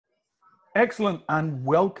Excellent, and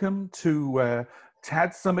welcome to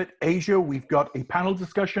TADSummit Asia. We've got a panel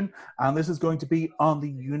discussion, and this is going to be on the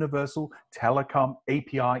Universal Telecom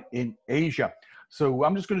API in Asia. So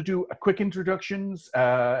I'm just going to do a quick introductions.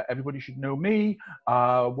 Everybody should know me.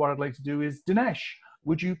 What I'd like to do is, Dinesh,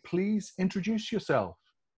 would you please introduce yourself?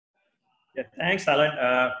 Yeah, thanks, Alan.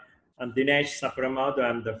 I'm Dinesh Saparamadu.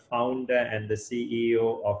 I'm the founder and the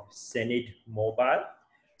CEO of hSenid Mobile.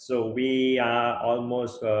 So we are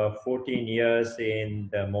almost 14 years in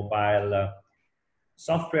the mobile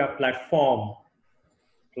software platform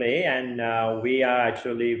play, and we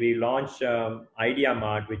launched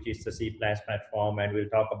IdeaMart, which is the CPaaS platform, and we'll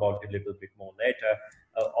talk about it a little bit more later,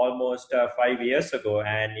 almost 5 years ago.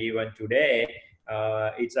 And even today,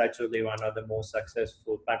 it's actually one of the most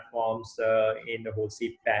successful platforms in the whole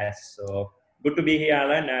CPaaS. So good to be here,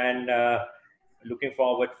 Alan, and looking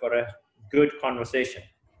forward for a good conversation.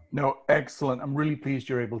 No, excellent. I'm really pleased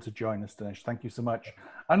you're able to join us, Dinesh. Thank you so much.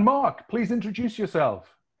 And Mark, please introduce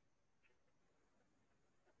yourself.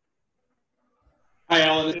 Hi,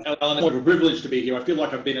 Alan. What a privilege to be here. I feel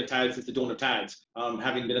like I've been at TADS since the dawn of TADS,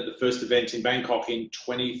 having been at the first event in Bangkok in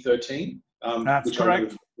 2013. That's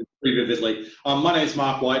correct. Pretty vividly. My name is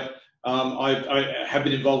Mark White. I have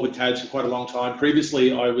been involved with TADS for quite a long time.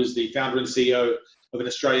 Previously, I was the founder and CEO of an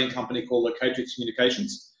Australian company called Locatrix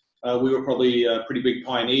Communications. We were probably pretty big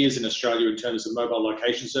pioneers in Australia in terms of mobile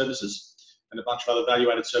location services and a bunch of other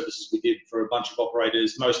value-added services we did for a bunch of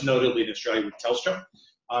operators, most notably in Australia with Telstra.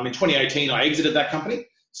 In 2018, I exited that company,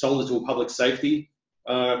 sold it to a public safety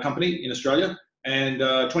company in Australia, and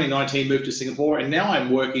 2019 moved to Singapore, and now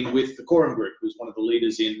I'm working with the Coram Group, who's one of the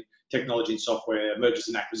leaders in technology and software mergers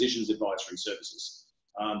and acquisitions advisory services.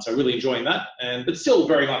 So really enjoying that, but still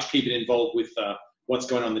very much keeping involved with what's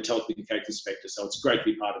going on in the telecommunications sector. So it's great to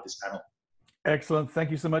be part of this panel. Excellent. Thank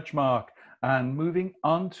you so much, Mark. And moving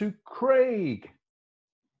on to Craig.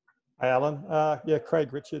 Hi, Alan. Yeah,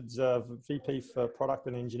 Craig Richards, VP for Product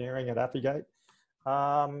and Engineering at Apigate.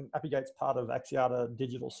 Apigate's part of Axiata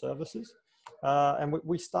Digital Services. And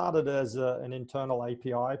we started as an internal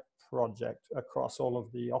API project across all of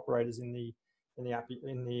the operators in the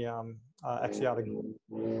Axiata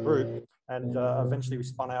group, and eventually we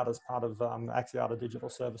spun out as part of Axiata Digital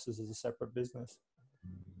Services as a separate business.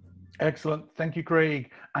 Excellent. Thank you, Craig.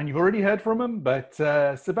 And you've already heard from him, but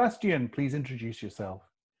Sebastian, please introduce yourself.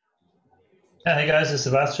 Hey guys, it's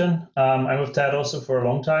Sebastian. I'm with TAD also for a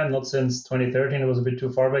long time, not since 2013, it was a bit too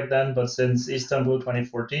far back then, but since Istanbul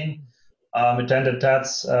 2014. Attended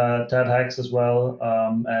TADHacks as well.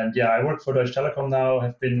 And yeah, I work for Deutsche Telekom now,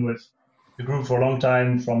 have been with the group for a long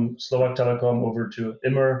time, from Slovak Telecom over to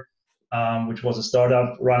Immer, which was a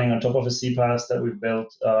startup running on top of a CPaaS that we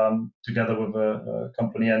built together with a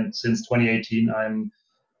company. And since 2018, I'm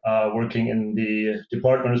working in the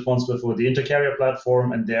department responsible for the intercarrier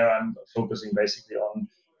platform, and there I'm focusing basically on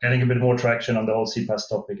getting a bit more traction on the whole CPaaS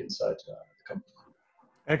topic inside the company.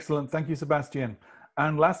 Excellent. Thank you, Sebastian.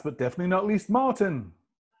 And last but definitely not least, Martin.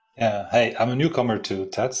 Yeah, hey, I'm a newcomer to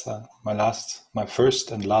TADS. My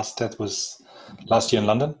first and last TAD was last year in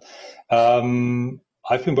London.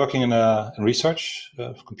 I've been working in research,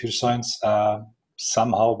 computer science.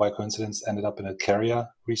 Somehow, by coincidence, ended up in a carrier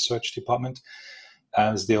research department.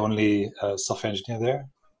 I was the only software engineer there,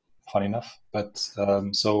 funny enough. But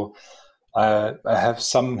so I have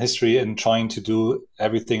some history in trying to do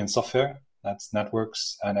everything in software. That's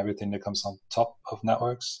networks and everything that comes on top of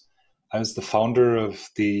networks. I was the founder of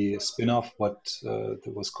the spin-off, what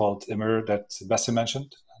was called Immer, that Sebastian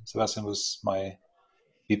mentioned. Sebastian was my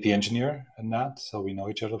VP engineer in that, so we know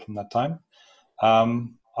each other from that time.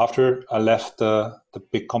 After I left the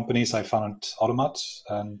big companies, I founded Automat,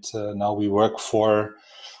 and now we work for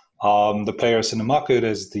the players in the market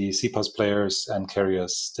as the CPaaS players and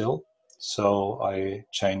carriers still. So I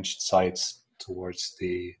changed sides towards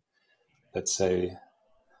the, let's say,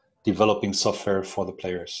 developing software for the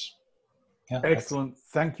players. Yeah, excellent.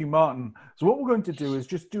 Thank you, Martin. So what we're going to do is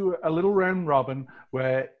just do a little round robin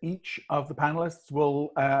where each of the panelists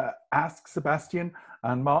will ask Sebastian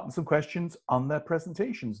and Martin some questions on their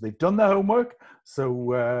presentations. They've done their homework, so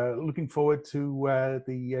looking forward to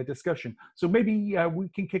the discussion. So maybe we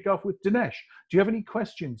can kick off with Dinesh. Do you have any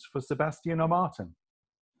questions for Sebastian or Martin?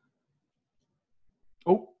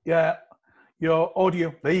 Oh, yeah, your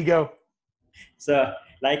audio. There you go. So,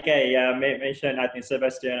 like I mentioned, I think,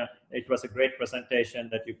 Sebastian, it was a great presentation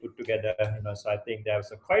that you put together. So I think there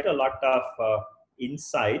was quite a lot of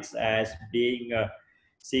insights as being a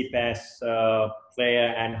CPaaS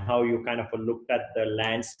player and how you kind of looked at the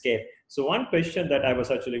landscape. So one question that I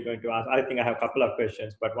was actually going to ask, I think I have a couple of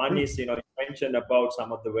questions, but one is, you mentioned about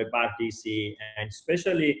some of the WebRTC and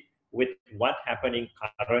especially with what's happening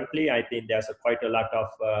currently, I think there's quite a lot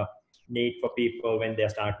of need for people when they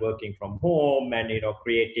start working from home and,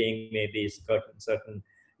 creating maybe certain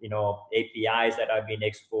APIs that are being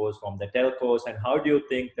exposed from the telcos. And how do you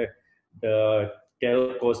think that the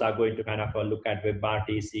telcos are going to kind of look at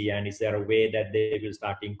WebRTC, and is there a way that they will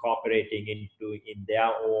start incorporating in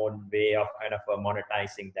their own way of kind of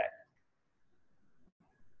monetizing that?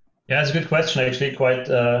 Yeah, it's a good question, actually, quite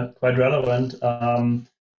relevant.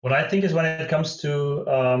 What I think is when it comes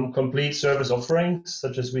to complete service offerings,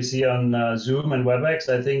 such as we see on Zoom and WebEx,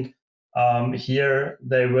 I think here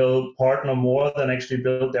they will partner more than actually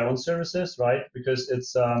build their own services, right? Because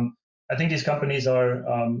it's, I think these companies are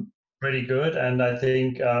pretty good, and I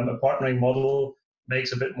think a partnering model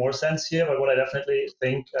makes a bit more sense here. But what I definitely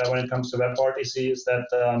think when it comes to WebRTC is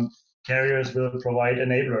that carriers will provide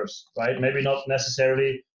enablers, right? Maybe not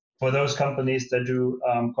necessarily for those companies that do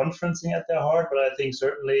conferencing at their heart, but I think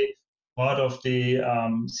certainly part of the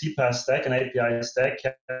CPaaS stack and API stack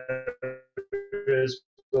carriers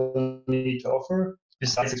will need to offer,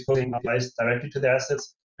 besides exposing APIs directly to their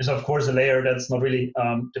assets, is of course a layer that's not really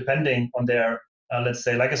depending on their, let's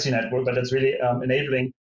say, legacy network, but it's really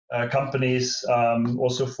enabling companies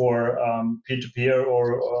also for peer-to-peer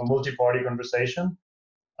or multi-party conversation.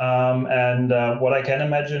 What I can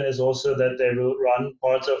imagine is also that they will run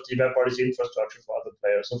parts of the WebRTC infrastructure for other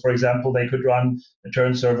players. So, for example, they could run a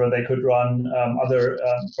churn server, they could run other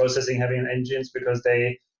processing heavy engines because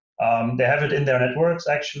they have it in their networks.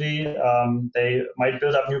 Actually, they might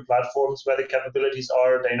build up new platforms where the capabilities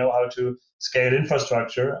are. They know how to scale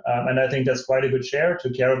infrastructure, and I think that's quite a good share to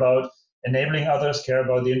care about enabling others, care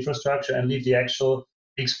about the infrastructure, and leave the actual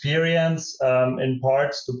experience in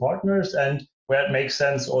parts to partners, and where it makes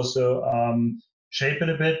sense also shape it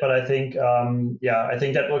a bit. But I think, I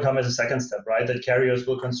think that will come as a second step, right? That carriers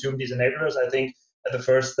will consume these enablers. I think at the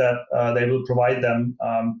first step, they will provide them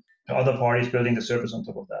to other parties building the service on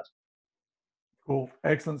top of that. Cool,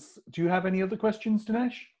 excellent. Do you have any other questions,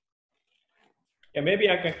 Dinesh? Yeah, maybe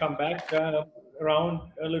I can come back around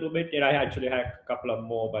a little bit. Yeah, I actually had a couple of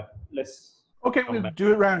more, but let's. Okay, we'll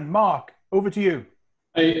do it round. Mark, over to you.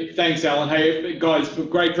 Hey, thanks, Alan. Hey, guys,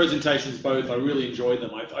 great presentations both. I really enjoyed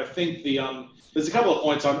them. I think there's a couple of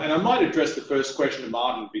points, and I might address the first question to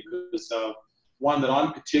Martin because one that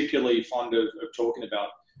I'm particularly fond of talking about.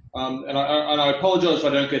 And I apologise if I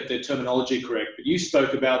don't get the terminology correct, but you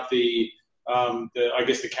spoke about I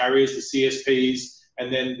guess the carriers, the CSPs,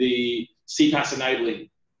 and then the CPaaS enabling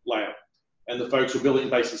layer, and the folks who are building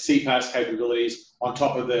basically CPaaS capabilities on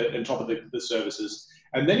top of the services.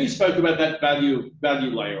 And then you spoke about that value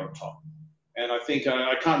layer on top. And I think,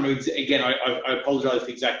 I can't remember, again, I apologize for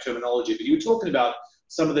the exact terminology, but you were talking about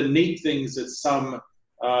some of the neat things that some,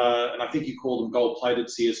 and I think you called them gold-plated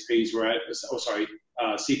CSPs,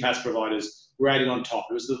 CPaaS providers were adding on top.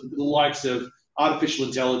 It was the likes of artificial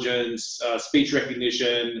intelligence, speech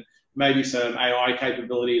recognition, maybe some AI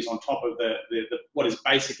capabilities on top of the what is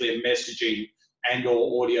basically a messaging and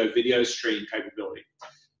or audio video stream capability.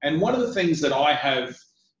 And one of the things that I have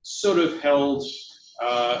sort of held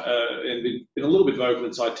and been a little bit vocal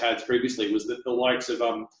inside TADS previously was that the likes of,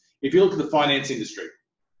 if you look at the finance industry,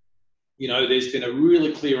 there's been a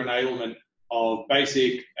really clear enablement of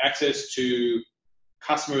basic access to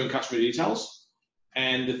customer and customer details.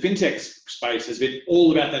 And the fintech space has been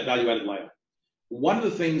all about that value-added layer. One of the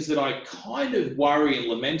things that I kind of worry and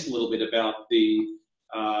lament a little bit about the,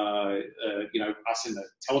 us in the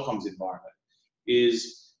telecoms environment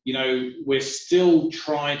is, we're still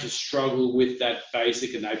trying to struggle with that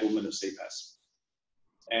basic enablement of CPaaS.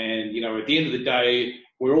 And, at the end of the day,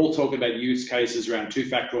 we're all talking about use cases around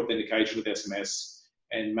two-factor authentication with SMS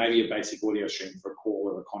and maybe a basic audio stream for a call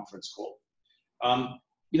or a conference call.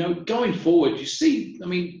 Going forward, you see,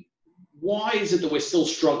 why is it that we're still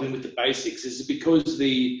struggling with the basics? Is it because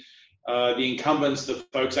the incumbents, the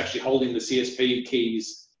folks actually holding the CSP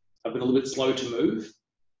keys, have been a little bit slow to move?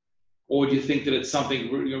 Or do you think that it's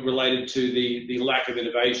something related to the lack of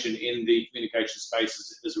innovation in the communication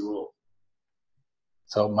space as a rule?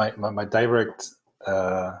 So my direct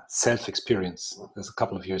self-experience is a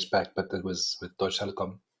couple of years back, but it was with Deutsche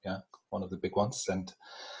Telekom, one of the big ones, and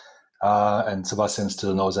Sebastian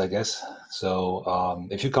still knows, I guess. So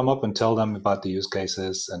if you come up and tell them about the use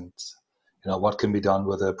cases and what can be done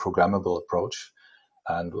with a programmable approach,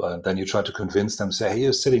 and then you try to convince them, say, hey,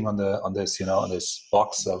 you're sitting on this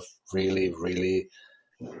box of really, really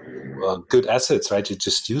good assets, right? You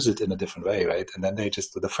just use it in a different way, right? And then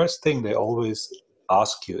the first thing they always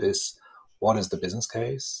ask you is, what is the business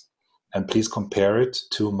case? And please compare it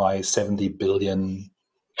to my 70 billion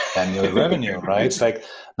annual revenue, right? It's like,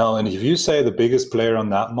 no, and if you say the biggest player on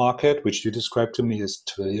that market, which you described to me, is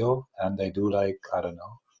Twilio, and they do like, I don't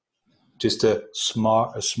know, just a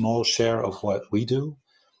small share of what we do,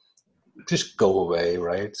 just go away,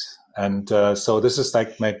 right? And so this is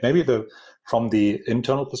like maybe from the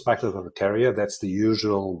internal perspective of a carrier, that's the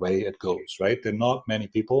usual way it goes, right? There are not many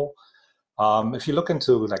people. If you look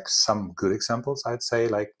into like some good examples, I'd say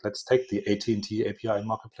like let's take the AT&T API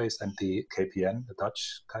marketplace and the KPN, the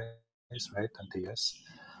Dutch guys, right, and the US.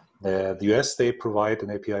 The US, they provide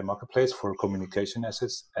an API marketplace for communication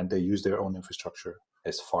assets, and they use their own infrastructure,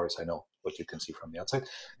 as far as I know, what you can see from the outside.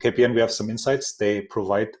 KPN, we have some insights. They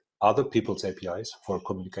provide other people's APIs for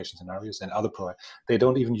communication scenarios, and they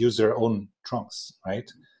don't even use their own trunks, right?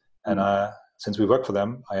 And since we work for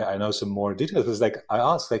them, I know some more details. It's like I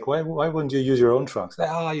asked, like, why wouldn't you use your own trunks?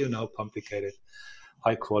 Complicated,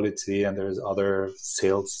 high quality, and there's other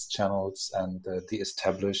sales channels, and the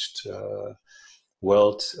established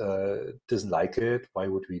world doesn't like it. Why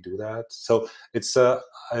would we do that? So it's I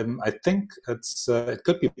think it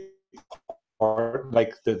could be hard.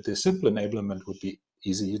 Like the simple enablement would be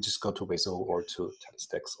easy. You just go to Weso or to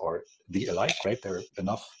TADSummit or the alike, right? There are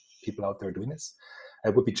enough people out there doing this.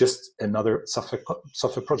 It would be just another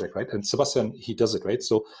software project, right? And Sebastian, he does it, right?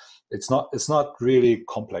 So it's not really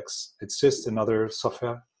complex. It's just another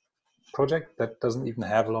software project that doesn't even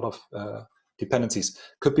have a lot of dependencies.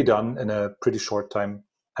 Could be done in a pretty short time,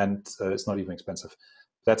 and it's not even expensive.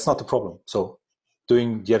 That's not the problem. So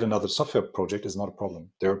doing yet another software project is not a problem.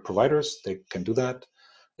 There are providers, they can do that.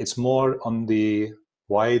 It's more on the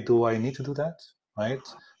why do I need to do that, right?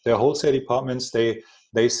 There are wholesale departments, they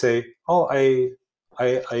say, oh, I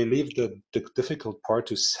leave the difficult part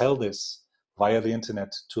to sell this via the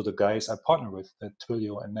internet to the guys I partner with,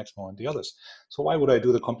 Twilio and Nexmo and the others. So why would I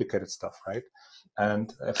do the complicated stuff, right?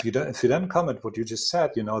 And if you then come at what you just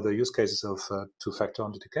said, the use cases of two-factor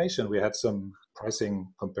authentication, we had some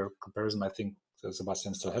pricing comparison. I think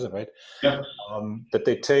Sebastian still has it, right? Yeah. That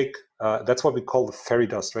they take, that's what we call the fairy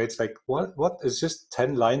dust, right? It's like, what is just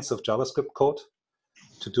 10 lines of JavaScript code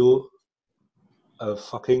to do a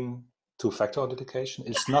fucking two-factor authentication?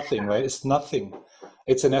 It's nothing, right? It's nothing.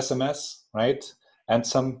 It's an SMS, right? And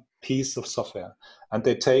some piece of software. And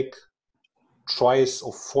they take twice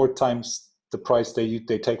or 4 times the price they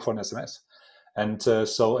take for an SMS. And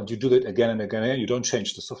and you do that again and again, and you don't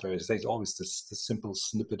change the software. It's always this simple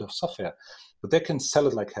snippet of software. But they can sell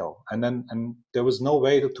it like hell. And there was no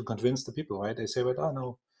way to convince the people, right? They say, well,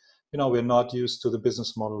 oh, no, we're not used to the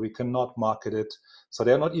business model. We cannot market it. So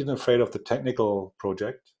they're not even afraid of the technical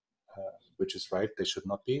project, which is right. They should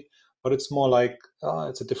not be. But it's more like,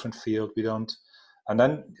 it's a different field. We don't. And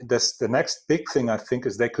then the next big thing, I think,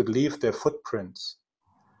 is they could leave their footprint.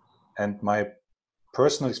 And my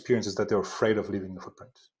personal experience is that they're afraid of leaving the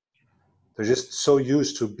footprint. They're just so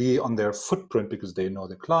used to be on their footprint because they know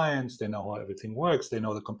the clients, they know how everything works, they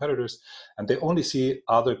know the competitors, and they only see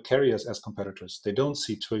other carriers as competitors. They don't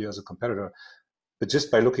see Twilio as a competitor, but just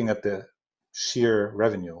by looking at the sheer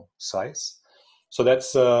revenue size. So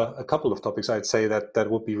that's a couple of topics I'd say that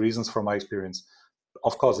would be reasons for my experience.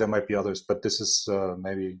 Of course, there might be others, but this is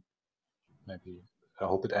maybe I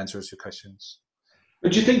hope it answers your questions.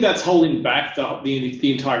 But do you think that's holding back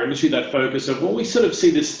the entire industry, that focus of, well, we sort of see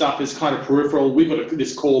this stuff as kind of peripheral. We've got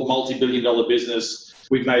this core multi-billion-dollar business.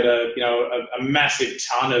 We've made a massive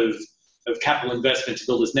ton of capital investment to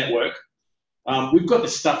build this network. We've got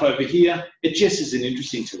this stuff over here. It just isn't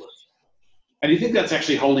interesting to us. And do you think that's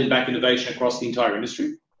actually holding back innovation across the entire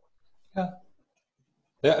industry?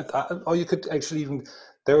 Yeah. Or you could actually even,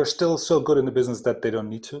 they're still so good in the business that they don't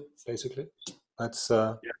need to, basically.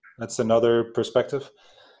 That's another perspective.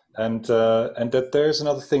 And that there's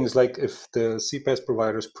another thing is like if the CPaaS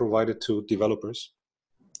providers provided to developers,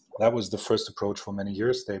 that was the first approach for many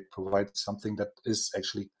years. They provide something that is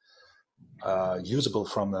actually usable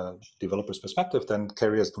from a developer's perspective, then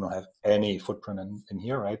carriers do not have any footprint in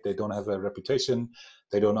here, right? They don't have a reputation.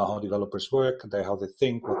 They don't know how developers work, how they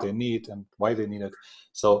think, what they need, and why they need it.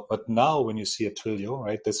 So, but now when you see a Twilio,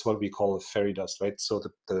 right, that's what we call a fairy dust, right? So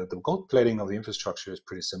the gold plating of the infrastructure is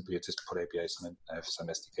pretty simple. You just put APIs and have some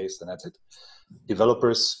SDKs, and that's it.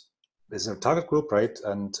 Developers is a target group, right?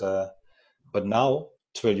 And but now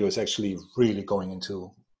Twilio is actually really going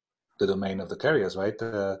into the domain of the carriers, right?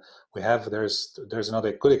 There's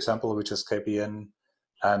another good example, which is KPN,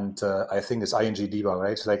 and I think it's ING DiBa,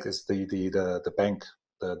 right? Like it's the bank,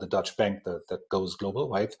 the Dutch bank that goes global,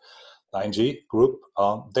 right? The ING group,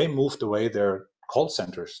 they moved away their call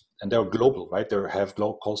centers, and they're global, right? They have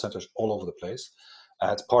call centers all over the place.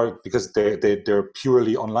 It's part because they're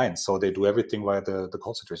purely online, so they do everything via the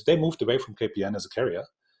call centers. They moved away from KPN as a carrier,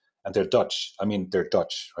 and they're Dutch. I mean, they're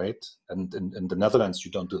Dutch, right? And in the Netherlands,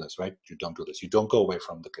 you don't do this, right? You don't do this. You don't go away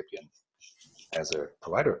from the KPN as a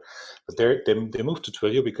provider. But they moved to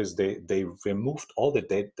Twilio because they removed all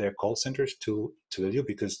their call centers to Twilio,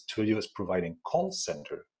 because Twilio is providing call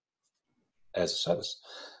center as a service.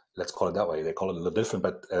 Let's call it that way. They call it a little different,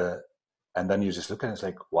 but and then you just look at it, it's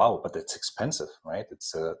like, wow, but it's expensive, right?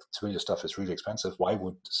 It's Twilio stuff is really expensive. Why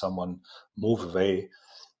would someone move away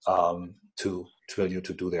to Twilio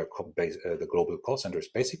to do their the global call centers?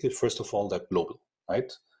 Basically, first of all, they're global, right?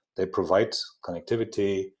 They provide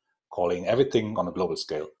connectivity, calling, everything on a global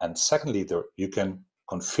scale. And secondly, you can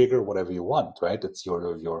configure whatever you want, right? It's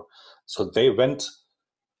your. So they went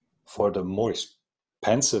for the more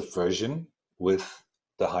expensive version with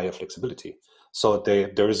the higher flexibility. So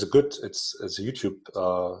there is a good, it's a YouTube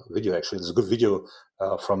video, actually. There's a good video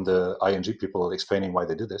from the ING people explaining why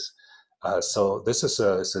they do this. So this is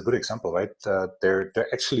a good example, right? They're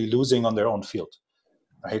actually losing on their own field,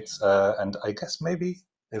 right? And I guess maybe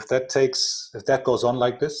if that goes on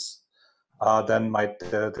like this, then might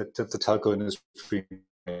the telco industry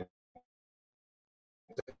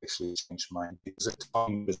actually change mind, because it's a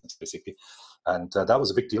business basically, and that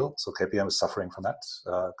was a big deal. So KPN was suffering from that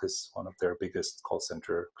because one of their biggest call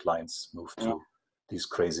center clients moved to these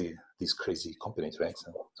crazy companies, right?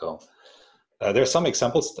 So there are some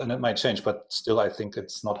examples, and it might change, but still, I think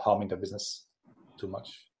it's not harming their business too much.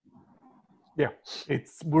 Yeah,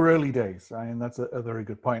 we're early days, and that's a very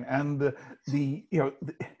good point. And the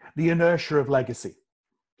inertia of legacy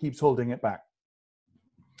keeps holding it back.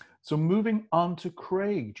 So moving on to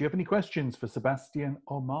Craig, do you have any questions for Sebastian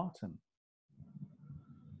or Martin?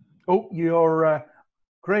 Oh, you're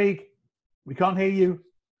Craig. We can't hear you.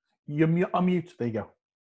 You're unmute. There you go.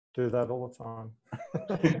 Do that all the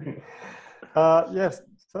time. Yes.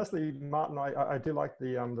 Firstly, Martin, I do like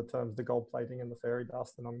the terms, the gold plating and the fairy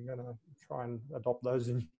dust, and I'm going to try and adopt those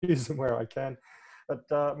and use them where I can.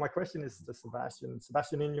 But my question is to Sebastian.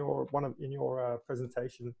 Sebastian, in your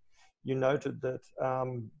presentation, you noted that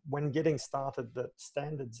when getting started, that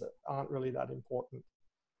standards aren't really that important.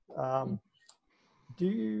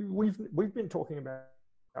 We've been talking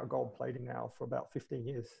about gold plating now for about 15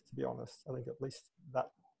 years, to be honest. I think at least that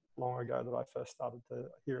long ago that I first started to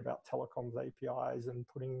hear about Telecom's APIs and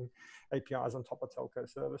putting APIs on top of telco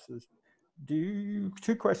services.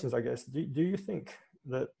 Two questions, I guess. Do you think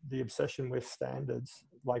that the obsession with standards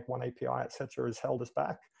like one API, etc., has held us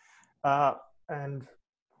back? And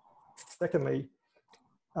secondly,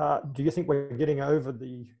 do you think we're getting over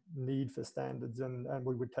the need for standards, and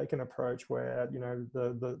we would take an approach where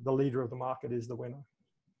the leader of the market is the winner?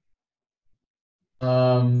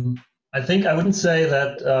 I think I wouldn't say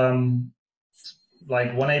that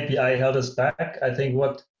like one API held us back. I think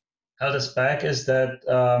what held us back is that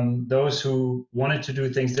those who wanted to do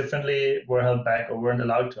things differently were held back or weren't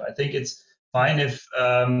allowed to. I think it's fine if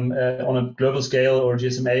on a global scale or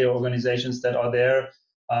GSMA or organizations that are there,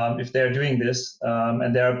 if they're doing this,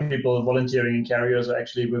 and there are people volunteering in carriers or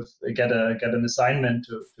actually get an assignment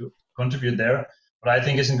to contribute there. What I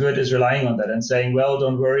think isn't good is relying on that and saying, well,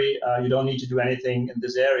 don't worry, you don't need to do anything in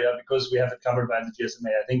this area because we have it covered by the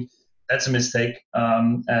GSMA. I think that's a mistake,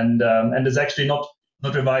 and it's actually not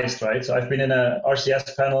revised, right? So I've been in a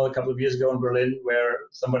RCS panel a couple of years ago in Berlin where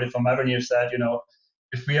somebody from Avenir said,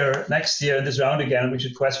 if we are next year in this round again, we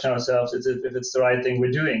should question ourselves if it's the right thing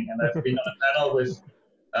we're doing. And I've been on a panel with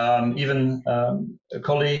even a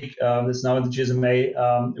colleague that's now in the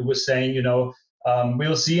GSMA who was saying, we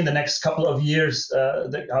will see in the next couple of years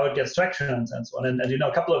how it gets traction and so on. And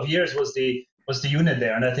a couple of years was the unit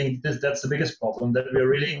there. And I think that's the biggest problem, that we're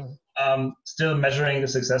really still measuring the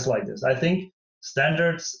success like this. I think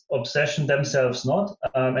standards obsession themselves not.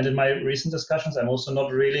 And in my recent discussions, I'm also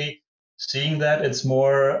not really seeing that. It's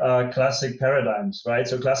more classic paradigms, right?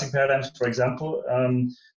 So classic paradigms, for example,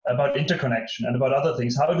 about interconnection and about other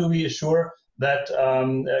things. How do we assure that,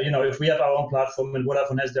 if we have our own platform and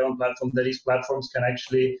Vodafone has their own platform, that these platforms can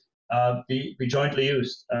actually be jointly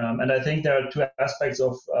used? And I think there are two aspects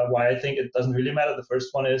of why I think it doesn't really matter. The first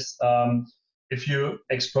one is if you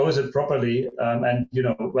expose it properly and,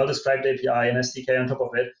 well-described API and SDK on top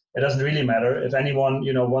of it, it doesn't really matter. If anyone,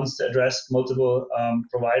 wants to address multiple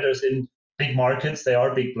providers in big markets, they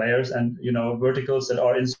are big players, and, verticals that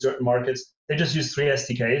are in certain markets, they just use 3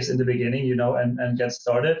 SDKs in the beginning, and get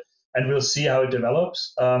started. And we'll see how it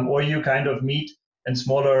develops. Or you kind of meet in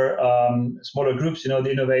smaller groups. The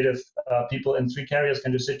innovative people in 3 carriers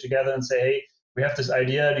can just sit together and say, hey, we have this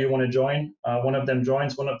idea. Do you want to join? One of them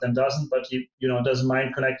joins, one of them doesn't, but he doesn't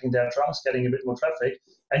mind connecting their trunks, getting a bit more traffic.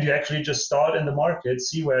 And you actually just start in the market,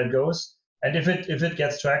 see where it goes. And if it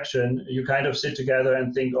gets traction, you kind of sit together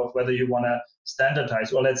and think of whether you want to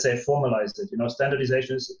standardize or let's say formalize it.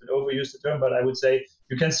 Standardization is an overused term, but I would say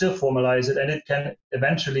you can still formalize it, and it can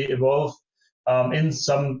eventually evolve in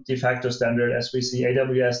some de facto standard, as we see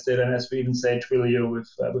AWS did, and as we even say Twilio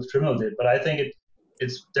with Trimble did. But I think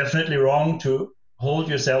it's definitely wrong to hold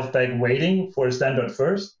yourself back waiting for a standard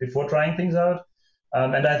first before trying things out.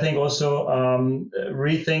 And I think also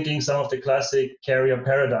rethinking some of the classic carrier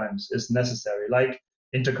paradigms is necessary, like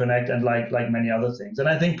interconnect and like many other things. And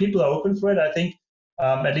I think people are open for it. I think,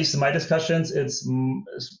 at least in my discussions, it's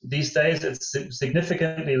these days it's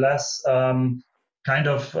significantly less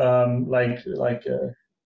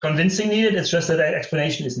convincing needed. It's just that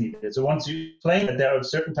explanation is needed. So once you explain that there are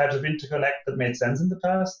certain types of interconnect that made sense in the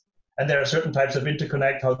past, and there are certain types of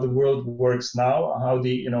interconnect how the world works now, how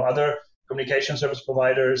the other communication service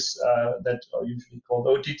providers that are usually called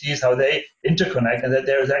OTTs, how they interconnect, and that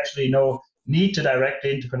there is actually no need to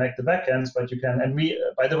directly interconnect the backends, but you can. And we,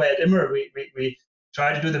 by the way, at Immer, we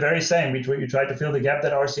try to do the very same. We try to fill the gap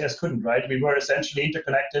that RCS couldn't, right? We were essentially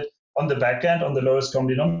interconnected on the backend, on the lowest common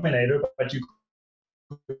denominator, but you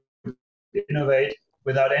could innovate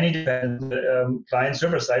without any client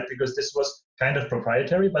server side, because this was kind of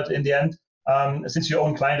proprietary. But in the end, since you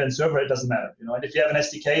own client and server, it doesn't matter, And if you have an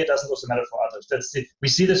SDK, it doesn't also matter for others. We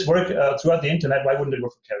see this work throughout the internet. Why wouldn't it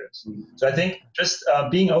work for carriers? So I think just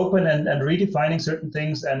being open and redefining certain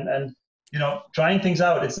things and trying things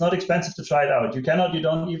out. It's not expensive to try it out. You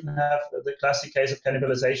don't even have the classic case of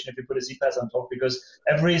cannibalization if you put a CPaaS on top, because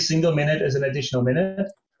every single minute is an additional minute,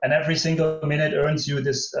 and every single minute earns you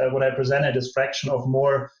this, what I presented, this fraction of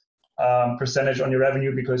more percentage on your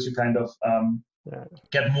revenue, because you kind of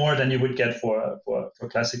get more than you would get for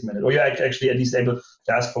classic minute, or you're actually at least able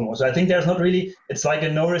to ask for more. So I think there's not really, it's like a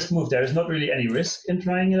no risk move. There is not really any risk in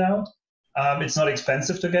trying it out. It's not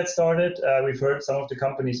expensive to get started. We've heard some of the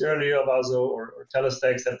companies earlier, Vaso or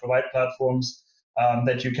Telestacks, that provide platforms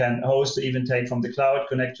that you can host or even take from the cloud,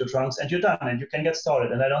 connect your trunks, and you're done, and you can get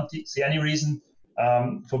started. And I don't see any reason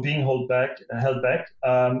for being held back.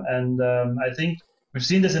 I think we've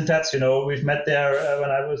seen this in TADS. We've met there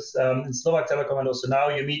when I was in Slovak Telekom, and also now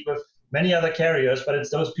you meet with many other carriers, but it's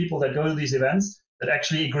those people that go to these events that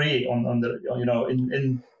actually agree on the,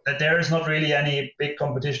 in that there is not really any big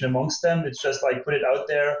competition amongst them. It's just like put it out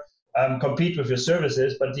there, compete with your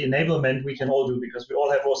services, but the enablement we can all do, because we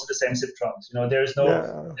all have also the same SIP trunks. There's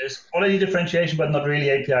there's quality differentiation, but not really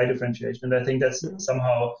API differentiation. And I think that's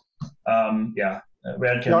somehow,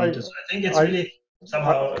 where it can lead to. So I think it's really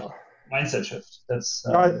somehow mindset shift. That's.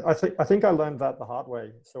 I think I learned that the hard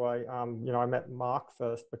way. So I met Mark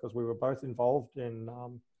first because we were both involved in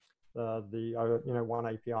the One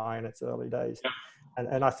API in its early days.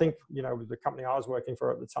 And I think, the company I was working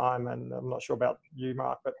for at the time, and I'm not sure about you,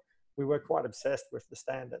 Mark, but we were quite obsessed with the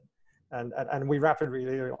standard. And we rapidly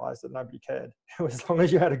realized that nobody cared. As long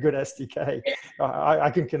as you had a good SDK, I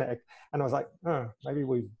can connect. And I was like, oh, maybe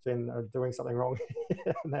we've been doing something wrong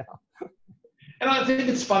now. And I think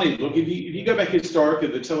it's funny, look, if you go back historically,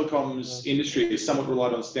 the telecoms industry is somewhat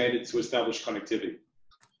relied on standards to establish connectivity.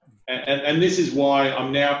 And this is why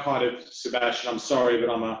I'm now kind of, Sebastian, I'm sorry, but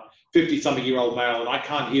I'm a 50-something-year-old male, and I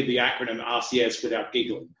can't hear the acronym RCS without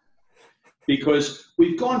giggling. Because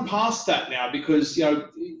we've gone past that now, because,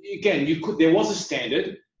 again, there was a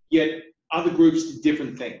standard, yet other groups did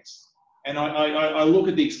different things. And I look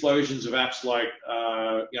at the explosions of apps like,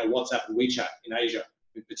 WhatsApp and WeChat in Asia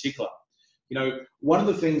in particular. One of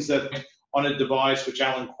the things that on a device which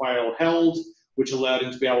Alan Quayle held, which allowed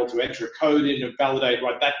him to be able to enter a code in and validate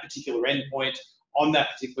that particular endpoint on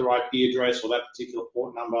that particular IP address or that particular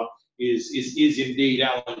port number is indeed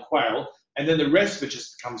Alan Quayle, and then the rest of it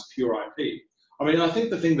just becomes pure IP. I mean, I think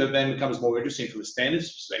the thing that then becomes more interesting from a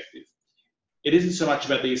standards perspective, it isn't so much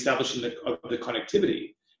about the establishment of the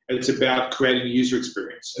connectivity, it's about creating a user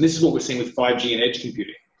experience. And this is what we're seeing with 5G and edge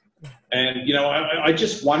computing. And, I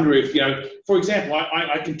just wonder if, for example,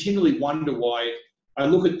 I continually wonder why I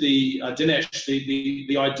look at the Dinesh,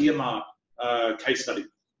 the IdeaMart case study,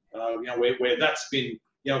 where that's been,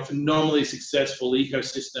 a phenomenally successful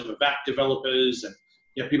ecosystem of app developers and,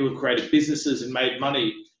 people who've created businesses and made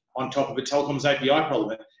money on top of a telecoms API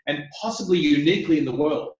problem, and possibly uniquely in the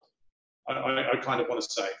world, I kind of want to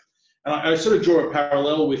say. And I sort of draw a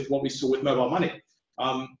parallel with what we saw with mobile money.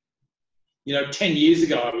 10 years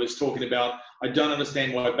ago, I was talking about, I don't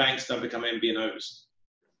understand why banks don't become MVNOs.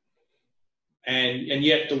 And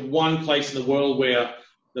yet the one place in the world where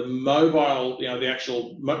the mobile, the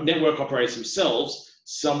actual network operators themselves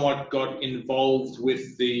somewhat got involved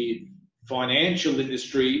with the financial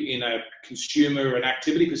industry in a consumer and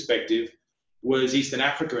activity perspective was Eastern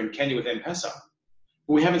Africa and Kenya with M-Pesa.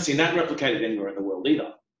 But we haven't seen that replicated anywhere in the world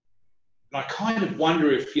either. And I kind of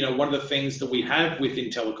wonder if, one of the things that we have within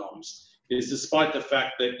telecoms is, despite the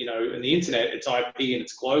fact that, in the internet, it's IP and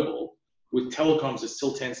it's global, with telecoms, it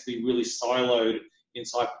still tends to be really siloed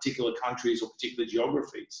inside particular countries or particular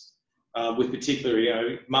geographies, with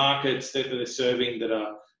particular, markets that they're serving that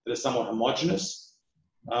are somewhat homogenous.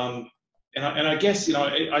 And I guess,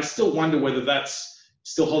 I still wonder whether that's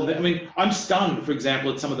still holding. I mean, I'm stunned, for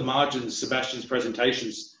example, at some of the margins. Sebastian's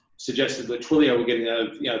presentations suggested that Twilio were getting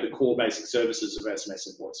the core basic services of SMS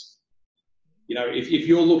and voice. If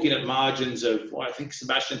you're looking at margins of, I think,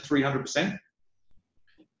 Sebastian, 300%.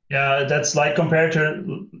 Yeah, that's like compared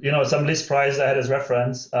to some list price I had as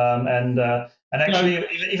reference, and actually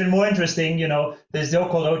even more interesting, there's the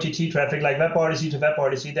so-called OTT traffic, like WebRTC to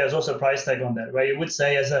WebRTC. There's also a price tag on that, where you would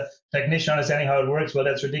say, as a technician understanding how it works, well,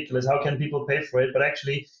 that's ridiculous. How can people pay for it? But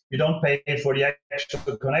actually, you don't pay for the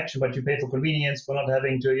actual connection, but you pay for convenience, for not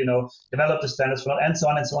having to develop the standards, and so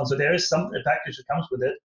on and so on. So there is a package that comes with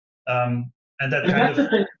it, and that kind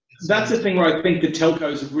of. That's the thing where I think the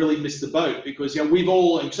telcos have really missed the boat, because we've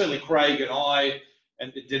all, and certainly Craig and I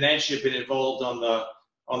and Dinesh, have been involved on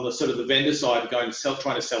the sort of the vendor side, trying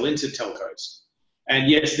to sell into telcos. And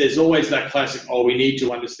yes, there's always that classic, we need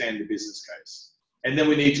to understand the business case, and then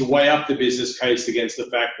we need to weigh up the business case against the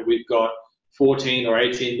fact that we've got 14 or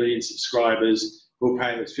 18 million subscribers who are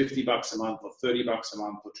paying us $50 a month or $30 a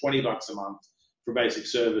month or $20 a month for basic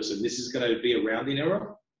service, and this is going to be a rounding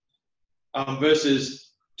error, versus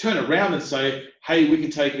turn around and say, hey, we can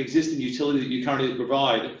take an existing utility that you currently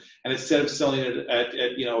provide, and instead of selling it at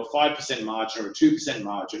a 5% margin or a 2%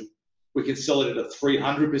 margin, we can sell it at a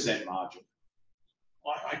 300% margin.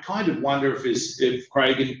 I kind of wonder if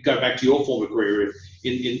Craig, and go back to your former career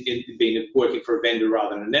in being working for a vendor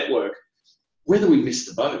rather than a network, whether we missed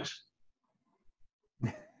the boat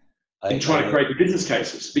in trying to create the business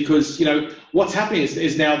cases. Because what's happening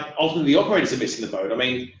is now ultimately the operators are missing the boat. I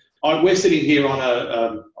mean, we're sitting here on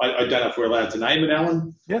I don't know if we're allowed to name it,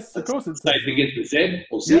 Alan. Yes, of course. It begins with Z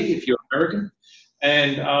or C if you're American.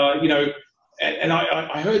 And, and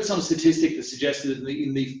I heard some statistic that suggested that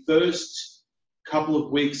in the first couple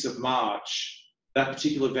of weeks of March, that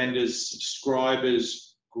particular vendor's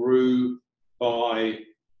subscribers grew by,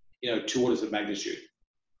 2 orders of magnitude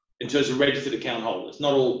in terms of registered account holders.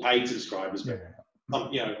 Not all paid subscribers,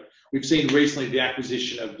 but, we've seen recently the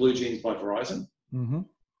acquisition of Blue Jeans by Verizon. Mm-hmm.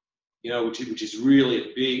 Which is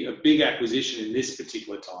really a big acquisition in this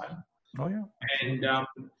particular time. Oh yeah. And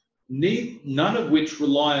none of which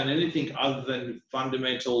rely on anything other than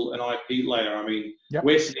fundamental and IP layer. I mean,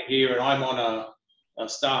 we're sitting here and I'm on a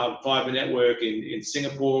Star fiber network in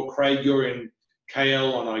Singapore. Craig, you're in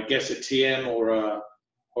KL on, I guess, a TM or a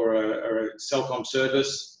Celcom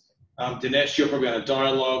service. Dinesh, you're probably on a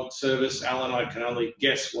dialogue service. Alan, I can only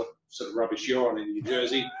guess what sort of rubbish you're on in New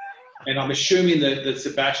Jersey. And I'm assuming that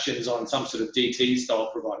Sebastian's on some sort of DT style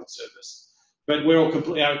provided service. But we're all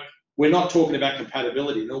we're not talking about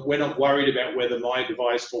compatibility. We're not worried about whether my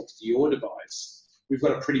device talks to your device. We've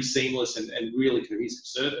got a pretty seamless and really cohesive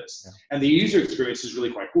service. Yeah. And the user experience is really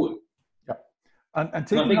quite good. Yeah. And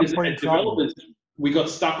taking I think as developers, we got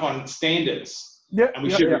stuck on standards. Yeah. And we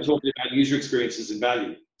should be talking about user experiences and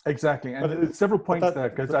value. Exactly. And there's several points there.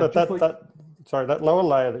 Because that lower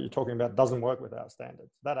layer that you're talking about doesn't work without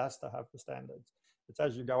standards. That has to have the standards. It's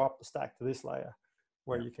as you go up the stack to this layer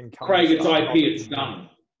where you can come. Craig, it's IP, it's done.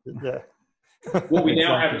 Yeah. What we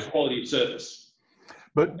now have is quality of service.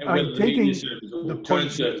 But I'm taking the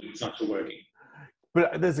point service is not working.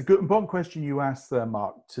 But there's a good important question you asked there,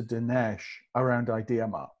 Mark, to Dinesh around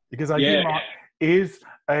IdeaMart. Because IdeaMart is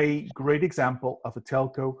a great example of a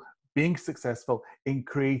telco being successful in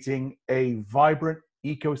creating a vibrant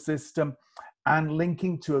ecosystem and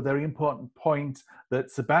linking to a very important point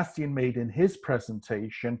that Sebastian made in his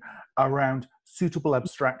presentation around suitable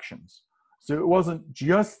abstractions. So it wasn't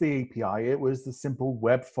just the API, it was the simple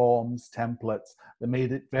web forms, templates that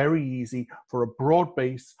made it very easy for a broad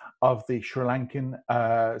base of the Sri Lankan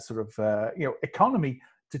economy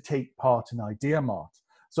to take part in IdeaMart.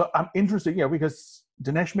 So I'm interested, because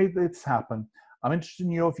Dinesh made this happen. I'm interested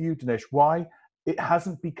in your view, Dinesh, why it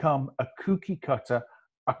hasn't become a cookie cutter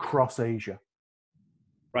across Asia.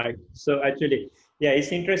 Right. So actually,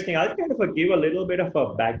 it's interesting. I'll kind of give a little bit of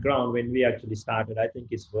a background when we actually started. I think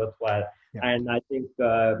it's worthwhile. Yeah. And I think,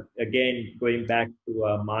 again, going back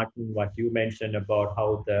to Martin, what you mentioned about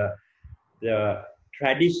how the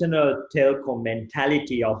traditional telco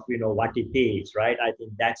mentality of, what it is, right? I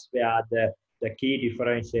think that's where the key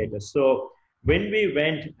differentiator. So when we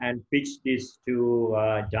went and pitched this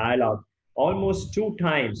to Dialogue, almost 2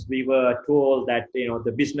 times we were told that,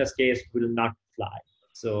 the business case will not fly.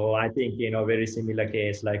 So I think, very similar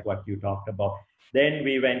case like what you talked about. Then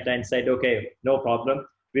we went and said, okay, no problem.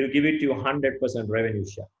 We'll give it to you 100% revenue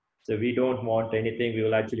share. So we don't want anything. We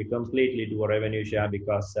will actually completely do a revenue share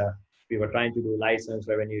because we were trying to do license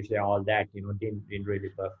revenue share, all that, didn't really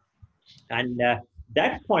work. And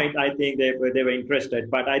that point, I think they were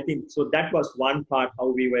interested. But I think, so that was one part how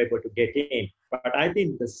we were able to get in. But I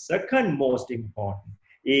think the second most important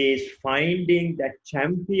is finding that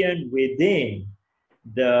champion within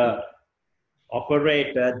the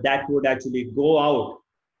operator that would actually go out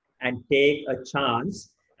and take a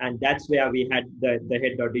chance. And that's where we had the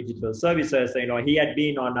head of digital services. He had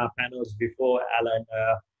been on our panels before, Alan,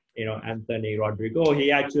 Anthony Rodrigo.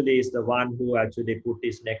 He actually is the one who actually put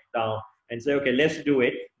his neck down and say, okay, let's do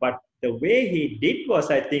it. But the way he did was,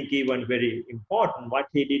 I think, even very important. What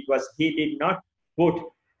he did was he did not put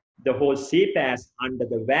the whole CPaaS under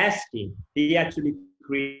the VAS team. He actually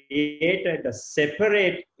created a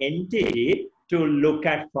separate entity to look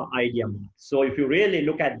at for IdeaMart. So if you really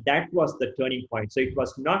look at, that was the turning point. So it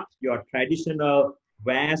was not your traditional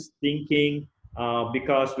VAS thinking,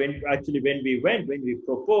 because when we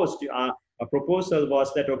proposed, a proposal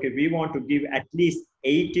was that, okay, we want to give at least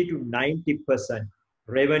 80 to 90%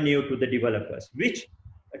 revenue to the developers, which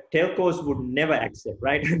telcos would never accept,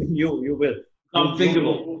 right? I mean, you will.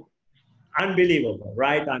 Unthinkable. Unbelievable,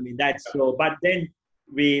 right? I mean, that's so, but then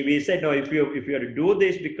we said, no, if you're to do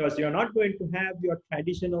this, because you're not going to have your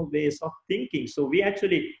traditional ways of thinking. So we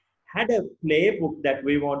actually had a playbook that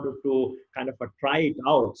we wanted to kind of try it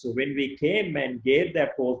out. So when we came and gave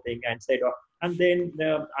that whole thing and said, and then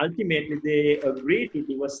ultimately they agreed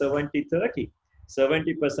it was 70-30,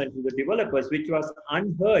 70% to the developers, which was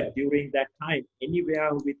unheard during that time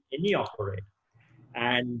anywhere with any operator.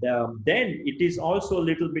 And then it is also a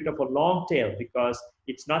little bit of a long tail, because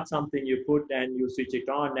it's not something you put and you switch it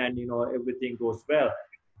on and everything goes well.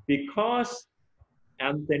 Because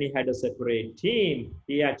Anthony had a separate team,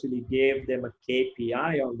 he actually gave them a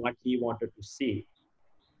KPI on what he wanted to see.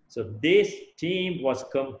 So this team was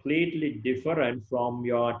completely different from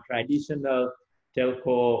your traditional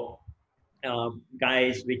telco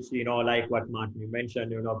guys, which, like what Martin, you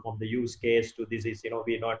mentioned, from the use case to this is,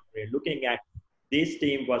 we're not really looking at. This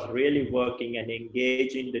team was really working and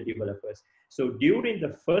engaging the developers. So during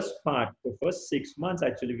the first part, the first 6 months,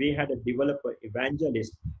 actually, we had a developer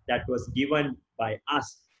evangelist that was given by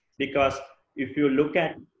us. Because if you look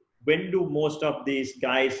at, when do most of these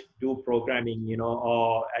guys do programming,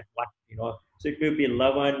 or at what, so it will be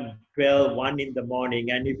 11, 12, 1 in the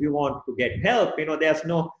morning. And if you want to get help, there's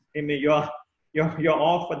no, I mean, you're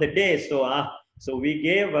off for the day. So we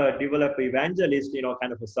gave a developer evangelist,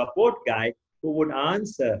 kind of a support guy who would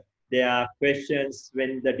answer their questions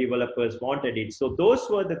when the developers wanted it. So those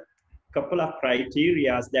were the couple of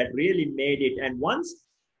criteria that really made it. And once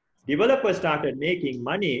developers started making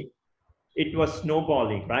money, it was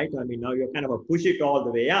snowballing, right? I mean, now you kind of push it all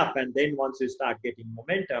the way up. And then once you start getting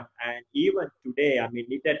momentum, and even today, I mean,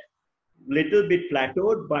 it had little bit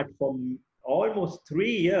plateaued, but for almost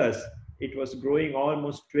 3 years, it was growing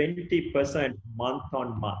almost 20% month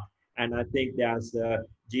on month. And I think there's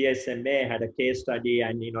GSMA had a case study,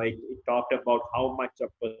 and it talked about how much a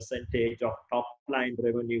percentage of top line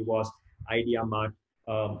revenue was IdeaMart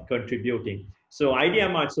contributing. So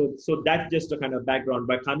IdeaMart, so that's just a kind of background.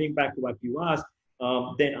 But coming back to what you asked,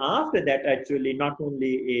 then after that, actually, not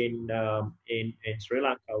only in Sri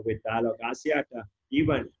Lanka with Dialog Axiata,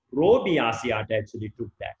 even Robi Axiata actually took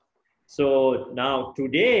that. So now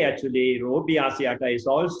today, actually, Robi Axiata is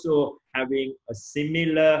also having a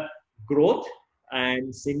similar growth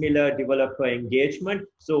and similar developer engagement.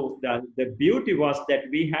 So the beauty was that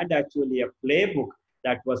we had actually a playbook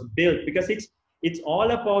that was built, because it's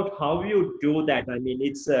all about how you do that. I mean,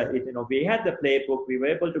 we had the playbook, we were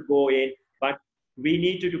able to go in, but we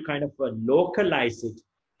needed to kind of localize it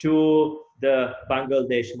to the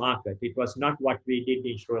Bangladesh market. It was not what we did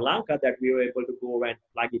in Sri Lanka that we were able to go and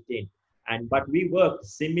plug it in. But we worked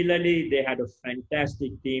similarly. They had a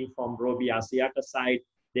fantastic team from Robi Axiata side.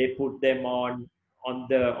 They put them on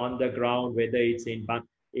the ground, whether it's in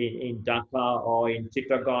Dhaka or in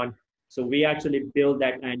Chittagong. So we actually built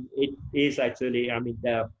that, and it is actually, I mean,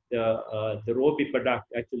 the Robi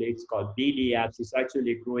product, actually, it's called BD apps. It's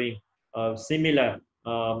actually growing similar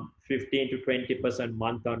 15 to 20%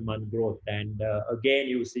 month-on-month growth. And again,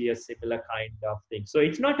 you see a similar kind of thing. So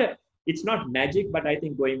it's not magic, but I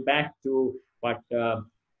think going back to what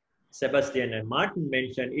Sebastian and Martin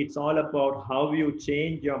mentioned, it's all about how you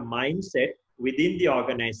change your mindset within the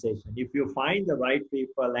organization. If you find the right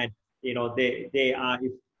people, and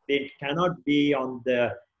if they cannot be on the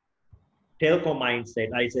telco mindset.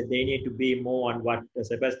 I said they need to be more on what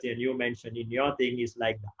Sebastian, you mentioned in your thing is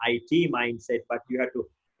like the IT mindset, but you have to,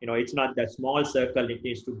 it's not the small circle, it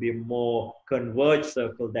needs to be more converged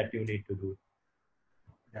circle that you need to do.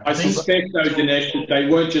 I suspect, though, Dinesh, that they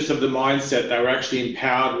weren't just of the mindset, they were actually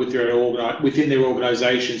empowered with within their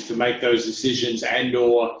organizations to make those decisions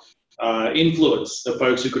and/or influence the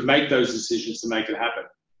folks who could make those decisions to make it happen.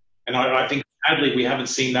 And I think, sadly, we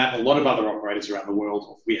haven't seen that in a lot of other operators around the world.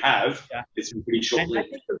 If we have, it's been pretty short-lived.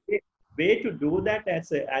 And I think the way to do that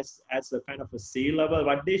as a kind of a C-level,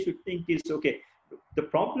 what they should think is, okay, the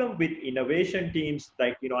problem with innovation teams,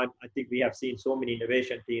 like, I think we have seen so many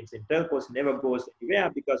innovation teams in telcos never goes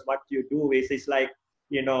anywhere, because what you do is, it's like,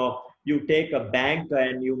 you take a banker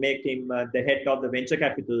and you make him the head of the venture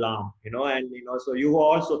capital arm, and, so you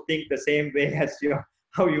also think the same way as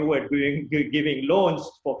how you were giving loans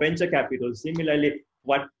for venture capital. Similarly,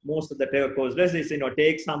 what most of the telcos does is,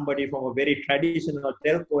 take somebody from a very traditional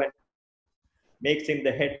telco and makes him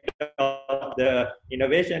the head of the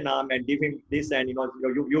innovation arm and give him this, and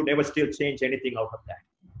you never still change anything out of that.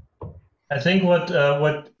 I think what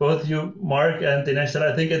both you, Mark and Dinesh, said,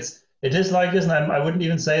 I think it is like this, and I wouldn't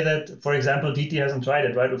even say that, for example, DT hasn't tried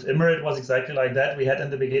it, right? With Immer, it was exactly like that. We had in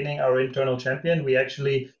the beginning our internal champion. We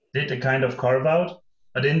actually did a kind of carve out,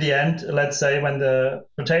 but in the end, let's say when the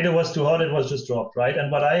potato was too hot, it was just dropped, right?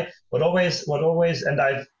 And what always, and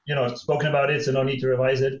I've spoken about it, so no need to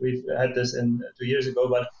revise it. We've had this 2 years ago,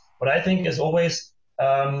 but what I think is always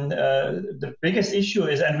the biggest issue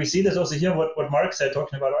is, and we see this also here, what Mark said,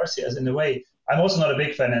 talking about RCS in a way. I'm also not a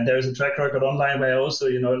big fan, and there is a track record online where I also,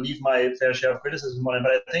 leave my fair share of criticism on it.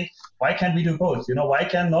 But I think, why can't we do both? Why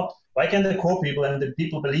can the core people and the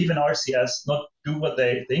people believe in RCS not do what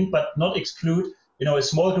they think, but not exclude, a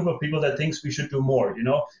small group of people that thinks we should do more?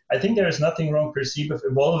 I think there is nothing wrong per se with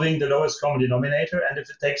evolving the lowest common denominator, and if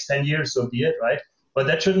it takes 10 years, so be it, right? But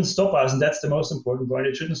that shouldn't stop us, and that's the most important point.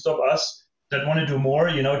 It shouldn't stop us that want to do more,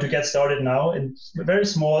 to get started now, and very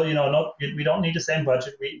small, we don't need the same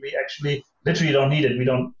budget. We actually literally don't need it. We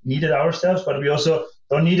don't need it ourselves, but we also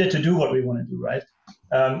don't need it to do what we want to do, right?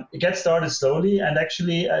 Get started slowly and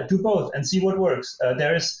actually do both and see what works.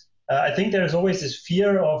 I think there is always this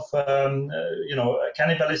fear of,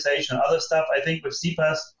 cannibalization and other stuff. I think with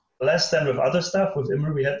CPaaS, less than with other stuff. With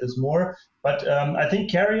Immer, we had this more. But I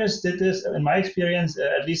think carriers did this, in my experience,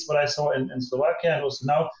 at least what I saw in Slovakia and also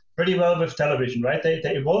now, pretty well with television, right? They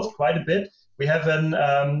evolved quite a bit. We have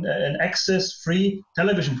an access-free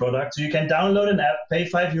television product. So you can download an app, pay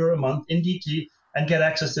 €5 a month in DT, and get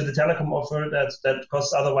access to the Telekom offer that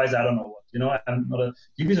costs otherwise, I don't know what. I'm not a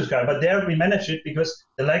TV subscriber. But there we managed it because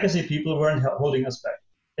the legacy people weren't holding us back.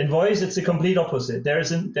 In voice, it's the complete opposite. There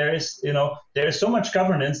is so much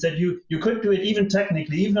governance that you could do it even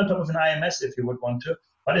technically, even on top of an IMS if you would want to.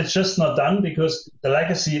 But it's just not done because the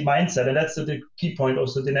legacy mindset, and that's the key point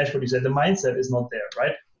also, Dinesh, what you said, the mindset is not there,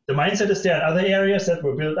 right? The mindset is there in other areas that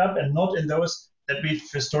were built up and not in those that we've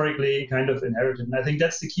historically kind of inherited. And I think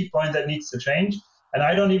that's the key point that needs to change. And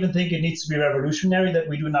I don't even think it needs to be revolutionary that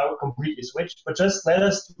we do now completely switch, but just let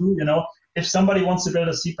us do, if somebody wants to build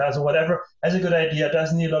a CPaaS or whatever, has a good idea,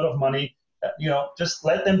 doesn't need a lot of money, just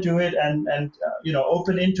let them do it and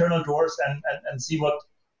open internal doors and see what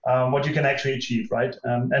you can actually achieve, right?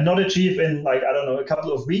 And not achieve in a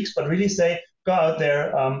couple of weeks, but really say, go out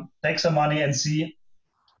there, take some money and see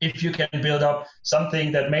if you can build up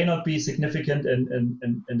something that may not be significant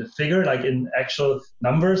in the figure, like in actual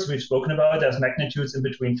numbers. We've spoken about, there's magnitudes in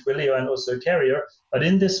between Twilio and also carrier, but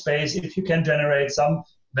in this space, if you can generate some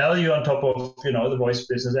value on top of the voice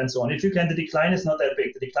business and so on, if you can, the decline is not that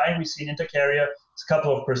big. The decline we see in intercarrier is a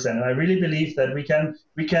couple of percent, and I really believe that we can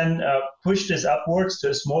push this upwards to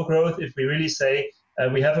a small growth if we really say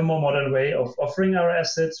we have a more modern way of offering our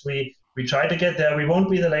assets. We try to get there. We won't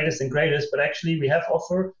be the latest and greatest, but actually we have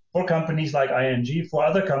offer for companies like ING, for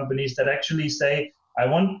other companies that actually say, I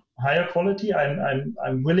want higher quality.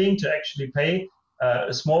 I'm willing to actually pay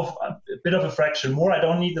a bit of a fraction more. I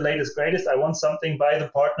don't need the latest, greatest. I want something by the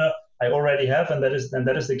partner I already have, and that is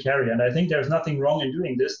the carrier. And I think there's nothing wrong in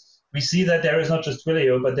doing this. We see that there is not just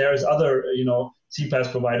Twilio, but there is other,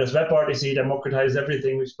 CPaaS providers. WebRTC democratized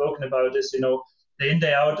everything. We've spoken about this, day in,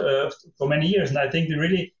 day out for many years. And I think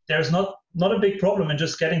there's not a big problem in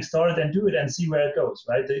just getting started and do it and see where it goes,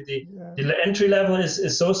 right? The entry level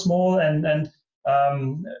is so small and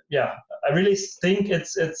I really think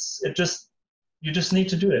you just need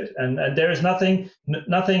to do it. And there is nothing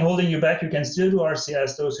holding you back. You can still do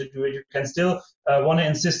RCS, those who do it. You can still want to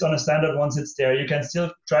insist on a standard once it's there. You can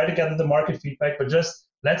still try to gather the market feedback, but just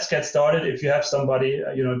let's get started if you have somebody,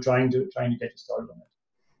 trying to get you started on it.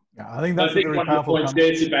 Yeah, I think that's I think a very one of the powerful points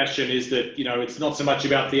there, Sebastian, is that, you know, it's not so much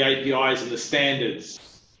about the APIs and the standards.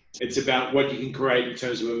 It's about what you can create in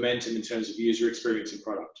terms of momentum, in terms of user experience and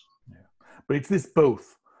product. Yeah. But it's this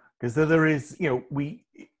both, because there is, you know,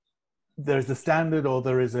 there's a standard, or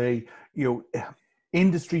there is a, you know,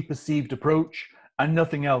 industry perceived approach, and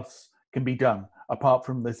nothing else can be done apart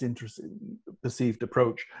from this perceived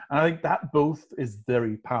approach. And I think that both is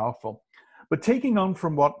very powerful. But taking on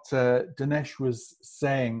from what Dinesh was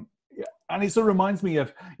saying, and it sort of reminds me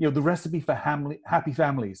of, you know, the recipe for happy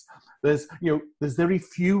families. There's, you know, there's very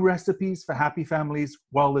few recipes for happy families,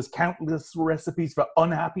 while there's countless recipes for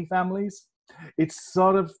unhappy families. It's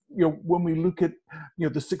sort of, you know, when we look at, you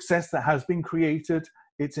know, the success that has been created,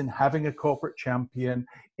 it's in having a corporate champion,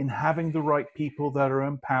 in having the right people that are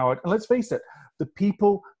empowered. And let's face it, the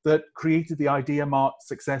people that created the IdeaMart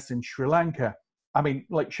success in Sri Lanka, I mean,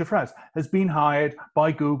 like Shafraz, has been hired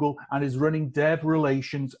by Google and is running dev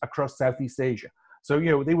relations across Southeast Asia. So,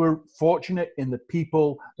 you know, they were fortunate in the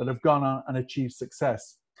people that have gone on and achieved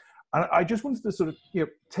success. And I just wanted to sort of, you know,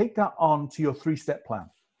 take that on to your 3-step plan.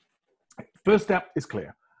 First step is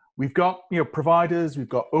clear. We've got, you know, providers, we've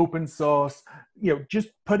got open source, you know, just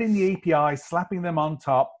putting the API, slapping them on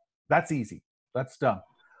top, that's easy, that's done.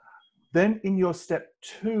 Then in your step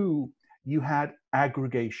 2, you had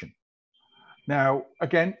aggregation. Now,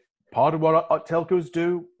 again, part of what our telcos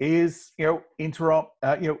do is, you know, interop,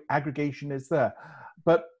 you know, aggregation is there.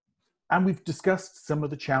 But, and we've discussed some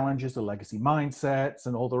of the challenges, the legacy mindsets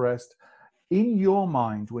and all the rest. In your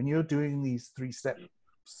mind, when you're doing these 3 steps,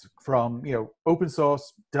 from, you know, open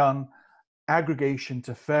source, done, aggregation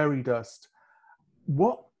to fairy dust,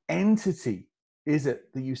 what entity is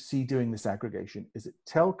it that you see doing this aggregation? Is it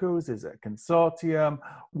telcos? Is it a consortium?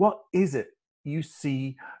 What is it you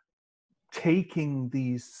see taking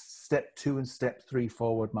these step 2 and step 3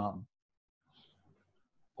 forward, Martin?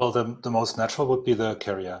 Well, the most natural would be the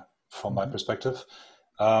carrier from my perspective.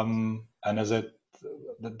 And as it,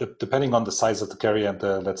 depending on the size of the carrier and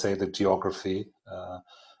the, let's say, the geography,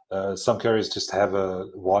 some carriers just have a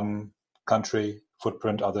one country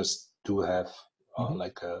footprint, others do have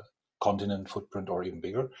like a continent footprint or even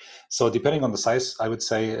bigger. So depending on the size, I would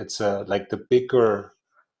say it's like the bigger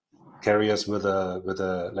carriers with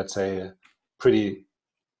a let's say pretty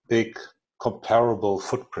big comparable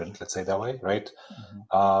footprint, let's say that way, right?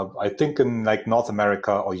 I think in like North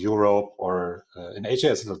America or Europe or in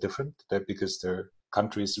Asia it's a little different because their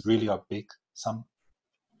countries really are big, some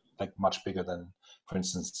like much bigger than, for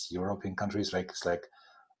instance, European countries. Like it's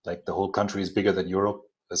like the whole country is bigger than Europe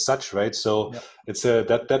as such, right? So it's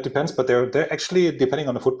that depends, but they're actually, depending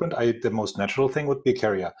on the footprint, the most natural thing would be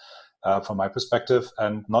carrier from my perspective,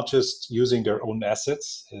 and not just using their own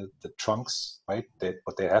assets, the trunks, right?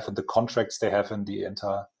 What they have in the contracts they have in the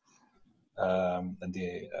entire and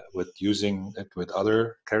with using it with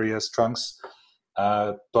other carriers' trunks,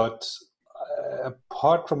 but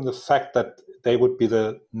apart from the fact that they would be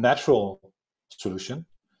the natural solution,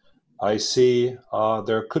 I see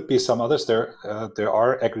there could be some others. There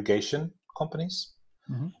are aggregation companies.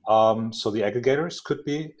 So the aggregators could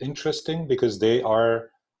be interesting because they are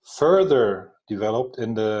further developed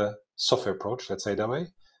in the software approach, let's say that way.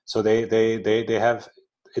 So they have,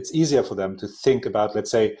 it's easier for them to think about, let's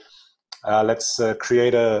say, let's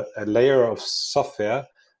create a layer of software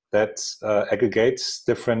that aggregates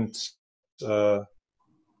different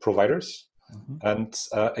providers and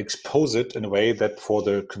expose it in a way that for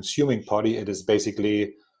the consuming party it is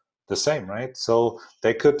basically the same, right? So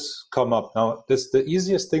they could come up. Now the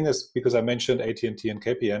easiest thing is, because I mentioned AT&T and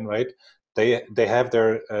KPN, right? They have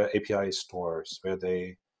their API stores where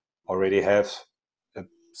they already have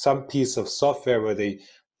some piece of software where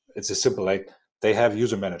it's a simple, like they have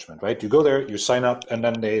user management, right? You go there, you sign up, and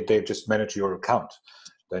then they just manage your account.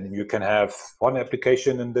 Then you can have one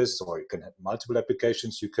application in this, or you can have multiple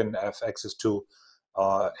applications. You can have access to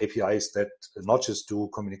APIs that not just do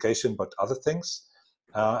communication, but other things.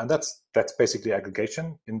 And that's basically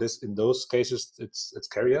aggregation. In those cases, it's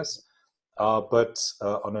carriers. But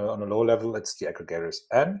on a low level, it's the aggregators.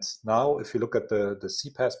 And now, if you look at the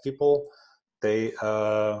CPaaS people, they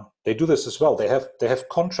do this as well. They have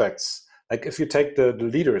contracts. Like if you take the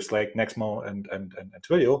leaders like Nexmo and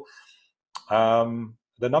Twilio,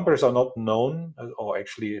 the numbers are not known, or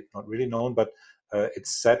actually not really known, but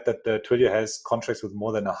it's said that Twilio has contracts with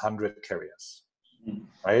more than 100 carriers,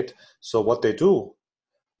 right? So what they do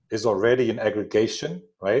is already an aggregation,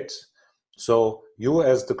 right? So you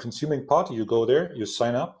as the consuming party, you go there, you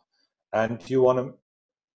sign up, and you want to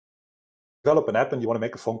develop an app and you want to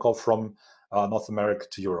make a phone call from North America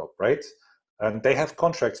to Europe, right? And they have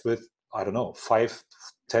contracts with, I don't know, 5,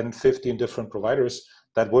 10, 15 different providers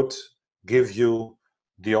that would give you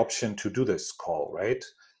the option to do this call, right?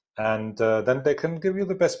 And then they can give you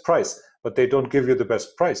the best price, but they don't give you the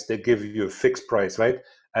best price. They give you a fixed price, right?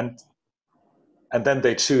 And then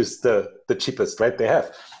they choose the cheapest, right? They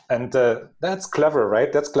have, and that's clever,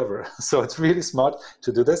 right? That's clever. So it's really smart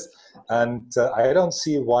to do this, and I don't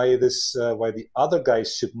see why why the other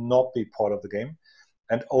guys should not be part of the game,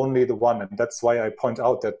 and only the one. And that's why I point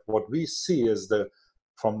out that what we see is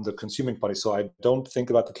from the consuming party. So I don't think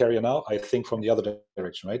about the carrier now. I think from the other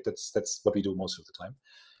direction, right? That's what we do most of the time.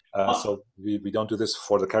 So we don't do this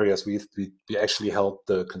for the carriers. We actually help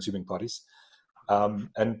the consuming parties.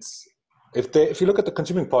 And if you look at the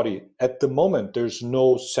consuming party, at the moment, there's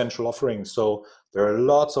no central offering. So there are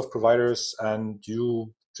lots of providers, and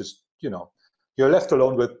you just, you're left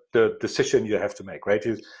alone with the decision you have to make, right?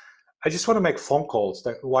 I just want to make phone calls.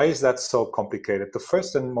 Why is that so complicated? The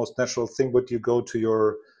first and most natural thing would you go to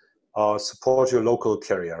your support your local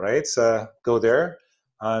carrier, right? So go there,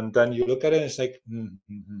 and then you look at it and it's like,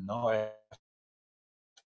 no, I have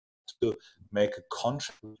to make a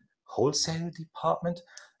contract with the wholesale department,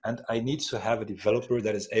 and I need to have a developer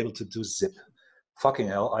that is able to do zip. Fucking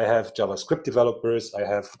hell, I have JavaScript developers, I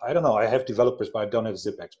have developers, but I don't have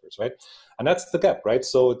zip experts, right? And that's the gap, right?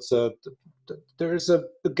 So it's there is a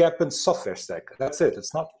gap in software stack. That's it.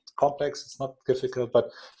 It's not complex, it's not difficult,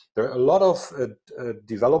 but there are a lot of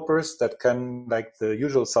developers that can, like the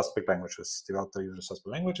usual suspect languages, develop the usual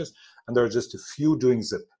suspect languages, and there are just a few doing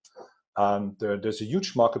zip. And there's a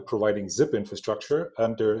huge market providing zip infrastructure,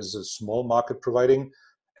 and there is a small market providing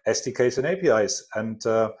SDKs and APIs. And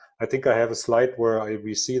I think I have a slide where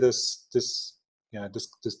we see this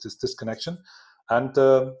connection. And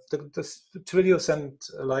the Twilios and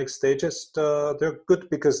like stages, they're good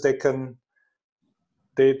because they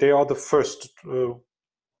are the first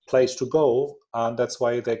place to go, and that's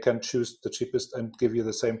why they can choose the cheapest and give you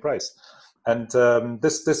the same price. And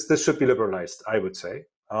this should be liberalized, I would say,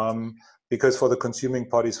 because for the consuming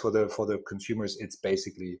parties, for the consumers, it's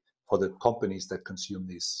basically for the companies that consume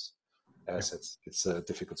these assets. It's a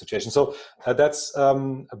difficult situation. So that's,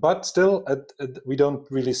 but still, we don't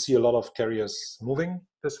really see a lot of carriers moving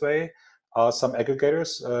this way. Some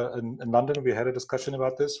aggregators in London, we had a discussion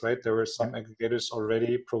about this, right? There were some aggregators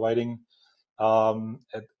already providing on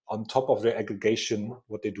top of their aggregation,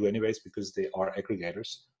 what they do anyways, because they are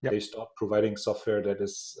aggregators. Yep. They start providing software that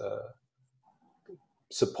is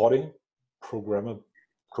supporting programmable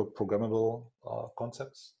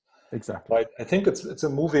concepts. Exactly. Right. I think it's a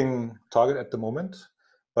moving target at the moment,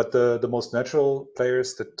 but the most natural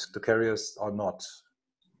players, the carriers, are not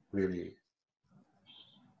really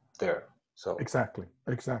there. So exactly.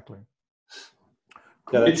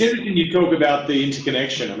 Yeah, it's interesting you talk about the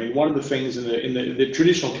interconnection. I mean, one of the things in the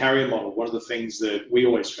traditional carrier model, one of the things that we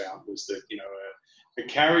always found was that a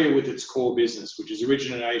carrier with its core business, which is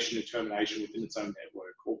origination and termination within its own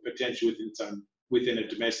network, or potentially within a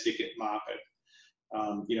domestic market.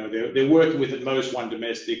 They're working with at most one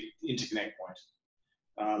domestic interconnect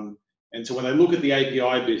point. And so when they look at the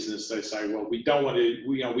API business, they say, well, we don't want to,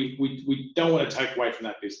 we don't want to take away from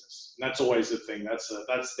that business. And that's always the thing.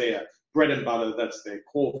 That's their bread and butter. That's their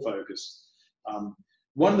core focus.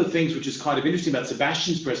 One of the things which is kind of interesting about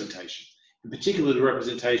Sebastian's presentation, in particular the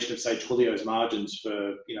representation of, say, Twilio's margins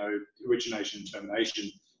for, origination and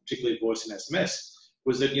termination, particularly voice and SMS,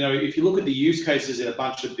 was that, if you look at the use cases in a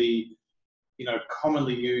bunch of the,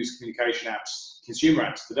 commonly used communication apps, consumer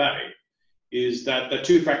apps today, is that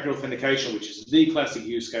two-factor authentication, which is the classic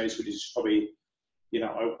use case, which is probably,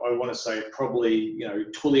 I want to say probably,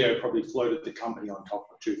 Twilio probably floated the company on top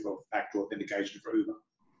of two-factor authentication for Uber,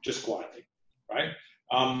 just quietly, right?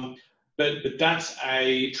 But that's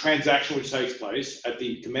a transaction which takes place at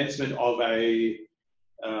the commencement of a,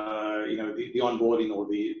 the onboarding or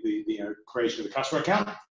the creation of a customer account,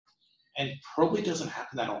 and probably doesn't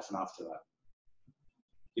happen that often after that.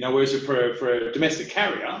 Whereas for a domestic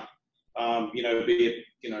carrier, be it,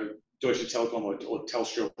 Deutsche Telekom or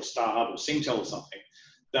Telstra or StarHub or Singtel or something,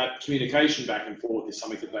 that communication back and forth is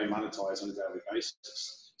something that they monetize on a daily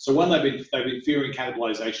basis. So when they've been fearing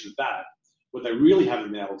cannibalization of that, what they really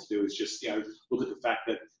haven't been able to do is just, look at the fact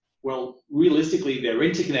that, well, realistically, they're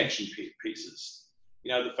interconnection pieces.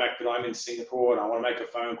 The fact that I'm in Singapore and I want to make a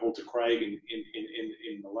phone call to Craig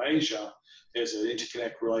in Malaysia, there's an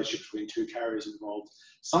interconnect relationship between two carriers involved.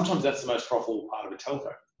 Sometimes that's the most profitable part of a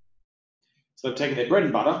telco. So they've taken their bread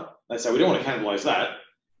and butter. They say we don't want to cannibalize that.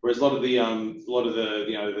 Whereas a lot of the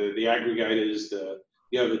aggregators, the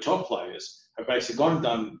over the top players have basically gone and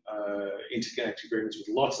done interconnect agreements with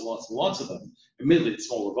lots and lots and lots of them, admittedly at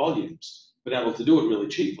smaller volumes, but able to do it really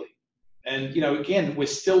cheaply. And again, we're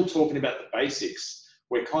still talking about the basics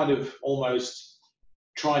we're kind of almost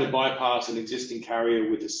trying to bypass an existing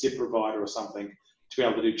carrier with a SIP provider or something to be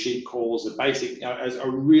able to do cheap calls, a basic, as a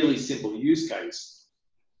really simple use case.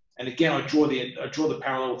 And again, I draw the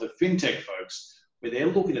parallel with the fintech folks, where they're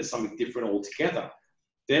looking at something different altogether.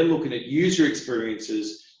 They're looking at user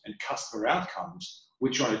experiences and customer outcomes,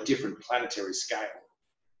 which are on a different planetary scale,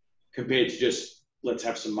 compared to just let's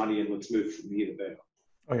have some money and let's move from here to there.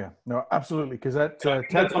 Oh yeah, no, absolutely, because that's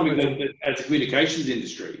something that, as a communications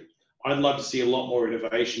industry, I'd love to see a lot more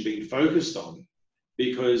innovation being focused on,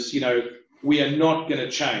 because we are not going to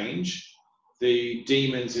change the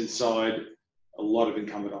demons inside a lot of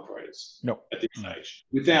incumbent operators at this stage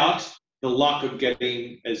without the luck of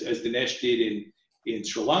getting, as Dinesh did in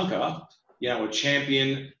Sri Lanka, a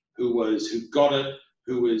champion who got it,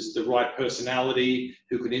 who was the right personality,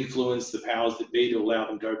 who could influence the powers that be to allow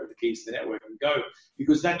them to open the keys to the network and go.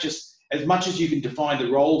 Because that just, as much as you can define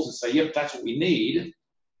the roles and say, yep, that's what we need,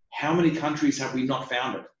 how many countries have we not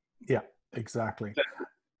found it? Yeah, exactly.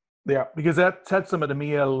 Yeah, because at TADSummit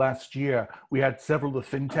EMEA last year, we had several of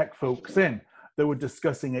the fintech folks in that were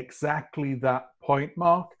discussing exactly that point,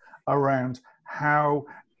 Mark, around how,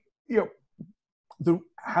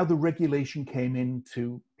 how the regulation came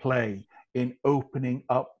into play in opening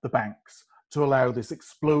up the banks to allow this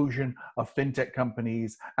explosion of fintech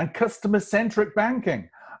companies and customer-centric banking.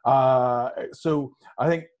 So I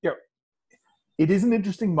think it is an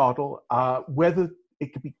interesting model. Whether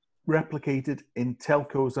it could be replicated in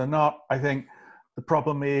telcos or not, I think the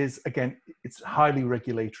problem is, again, it's highly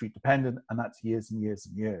regulatory dependent, and that's years and years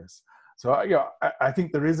and years. So I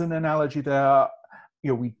think there is an analogy there.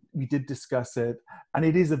 We did discuss it, and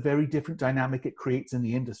it is a very different dynamic it creates in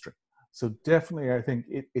the industry. So definitely, I think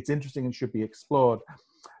it's interesting and should be explored.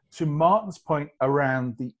 To Martin's point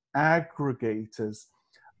around the aggregators,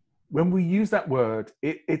 when we use that word,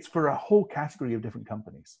 it's for a whole category of different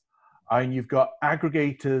companies. And you've got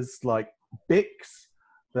aggregators like BICS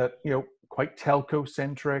that, quite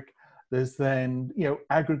telco-centric. There's then,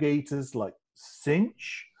 aggregators like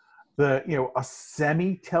Cinch that, are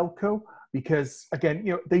semi-telco, because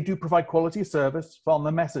again, they do provide quality of service on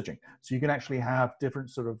the messaging. So you can actually have different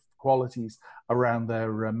sort of qualities around their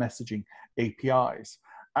messaging APIs,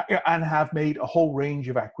 and have made a whole range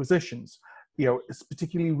of acquisitions,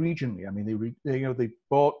 particularly regionally. I mean, they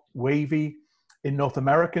bought Wavy in North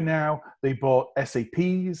America now. They bought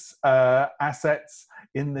SAP's assets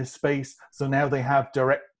in this space. So now they have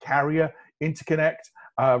direct carrier interconnect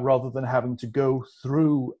rather than having to go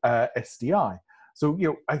through SDI. So,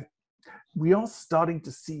 we are starting to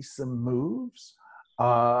see some moves,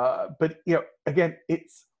 but again,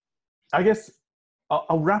 I guess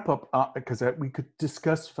I'll wrap up because we could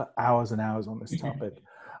discuss for hours and hours on this topic.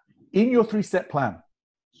 In your 3-step plan,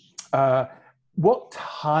 what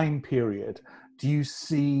time period do you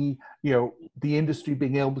see, the industry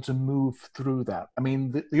being able to move through that? I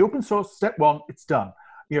mean, the open source step 1, it's done.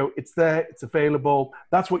 It's there, it's available.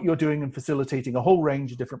 That's what you're doing and facilitating a whole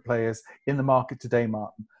range of different players in the market today,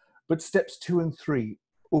 Martin. But steps 2 and 3,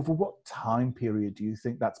 over what time period do you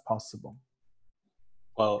think that's possible?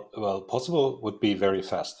 Well, possible would be very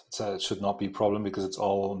fast. It should not be a problem, because it's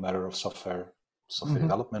all a matter of software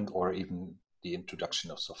development, or even the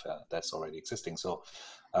introduction of software that's already existing. So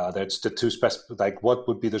that's the 2 like what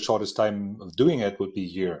would be the shortest time of doing it would be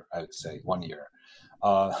a year, I would say 1 year.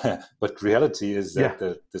 But reality is that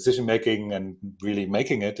the decision making and really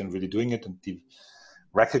making it and really doing it and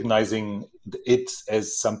recognizing it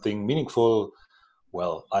as something meaningful,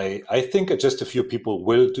 well, I think just a few people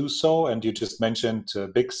will do so. And you just mentioned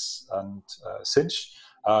BICS and Cinch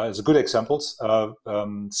as good examples.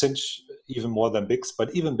 Cinch even more than BICS,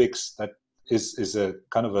 but even BICS, that is a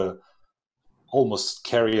kind of a almost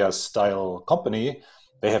carrier style company.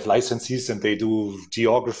 They have licenses and they do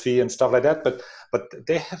geography and stuff like that, but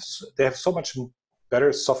they have so much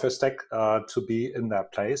better software stack to be in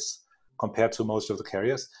that place compared to most of the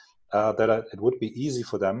carriers, that it would be easy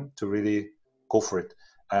for them to really go for it.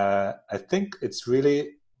 I think it's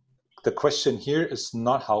really, the question here is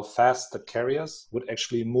not how fast the carriers would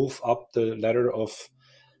actually move up the ladder of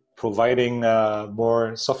providing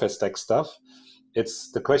more software stack stuff.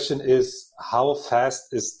 The question is, how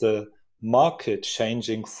fast is the market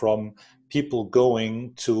changing from people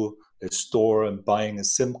going to a store and buying a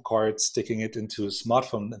SIM card, sticking it into a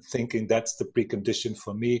smartphone and thinking that's the precondition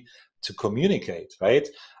for me to communicate, right?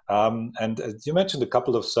 And you mentioned a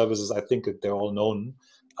couple of services, I think they're all known.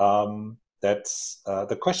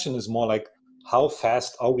 The question is more like, how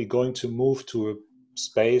fast are we going to move to a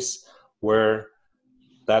space where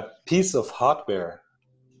that piece of hardware,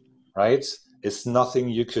 right, is nothing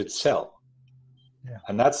you could sell? Yeah.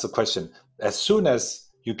 And that's the question. As soon as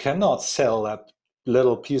you cannot sell that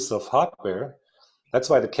little piece of hardware, that's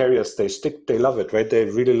why the carriers, they love it, right? They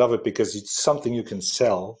really love it because it's something you can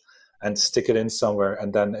sell and stick it in somewhere,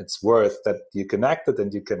 and then it's worth that you connect it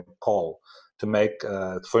and you can call to make,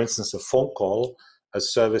 for instance, a phone call, a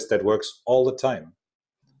service that works all the time.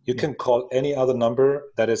 You can call any other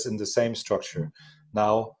number that is in the same structure.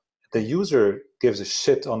 Now, the user gives a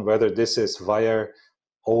shit on whether this is via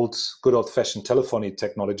good old-fashioned telephony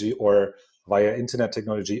technology or via internet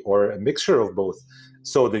technology or a mixture of both.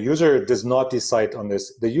 So the user does not decide on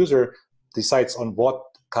this. The user decides on what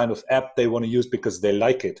kind of app they want to use because they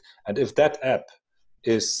like it. And if that app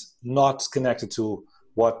is not connected to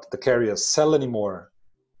what the carriers sell anymore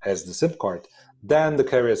as the SIM card, then the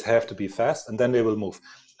carriers have to be fast, and then they will move.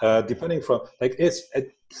 Depending from, like,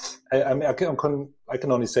 I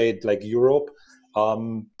can only say it like Europe.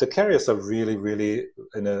 The carriers are really, really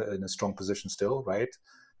in a strong position still, right?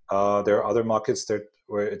 There are other markets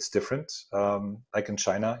where it's different. Like in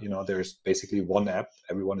China, there's basically one app.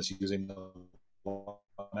 Everyone is using one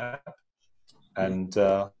app, and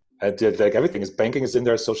like everything is, banking is in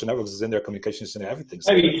there, social networks is in there, communication is in there, everything.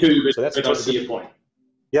 Maybe two, but so that's I see your point.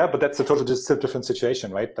 Yeah, but that's a totally different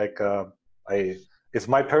situation, right? Like if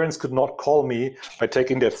my parents could not call me by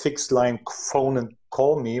taking their fixed line phone and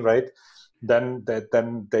call me, right? Then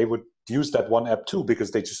they would use that one app too,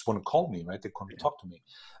 because they just want to call me, right? They want to talk to me.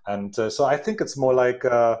 And so I think it's more like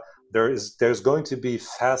there's going to be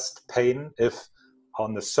fast pain if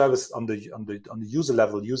on the service, on the user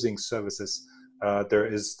level using services, there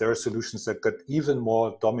are solutions that get even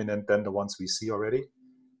more dominant than the ones we see already.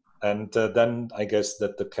 And then I guess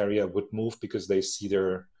that the carrier would move because they see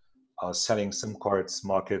their selling SIM cards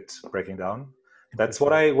market breaking down. That's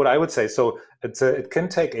what I would say. So it can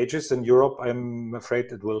take ages in Europe. I'm afraid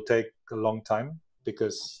it will take a long time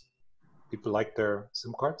because people like their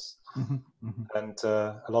SIM cards, and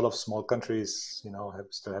a lot of small countries,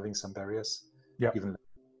 still having some barriers. Yeah.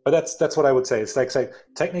 But that's what I would say. It's like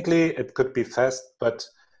technically it could be fast, but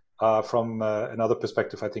from another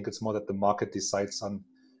perspective, I think it's more that the market decides on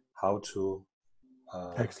how to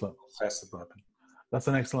excellent fast it will happen. That's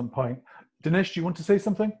an excellent point. Dinesh, do you want to say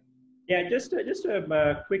something? Yeah, just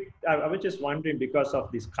a quick. I was just wondering, because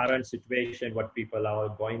of this current situation, what people are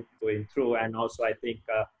going through, and also I think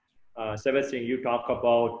Sebastian, you talk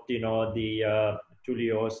about the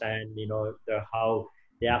Tulios and how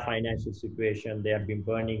their financial situation. They have been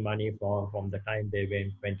burning money from the time they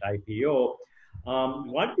went IPO.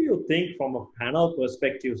 What do you think from a panel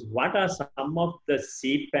perspective? What are some of the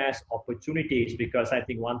CPaaS opportunities? Because I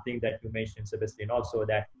think one thing that you mentioned, Sebastian, also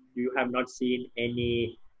that you have not seen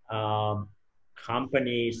any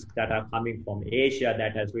companies that are coming from Asia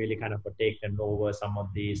that has really kind of taken over some of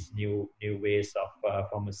these new ways of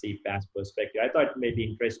from a CPaaS perspective. I thought it may be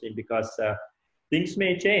interesting because things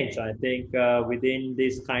may change. I think within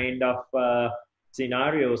this kind of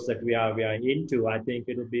scenarios that we are into, I think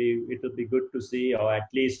it'll be good to see, or at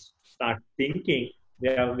least start thinking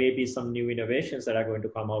there may be some new innovations that are going to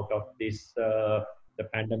come out of this the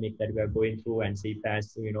pandemic that we are going through, and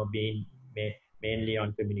CPaaS being mainly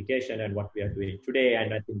on communication and what we are doing today.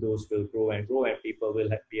 And I think those will grow and grow, and people will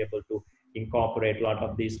be able to incorporate a lot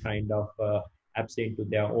of these kind of apps into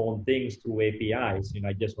their own things through APIs.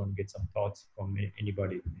 I just want to get some thoughts from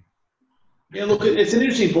anybody. Yeah, look, it's an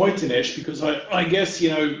interesting point, Dinesh, because I guess,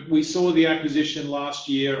 we saw the acquisition last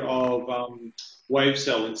year of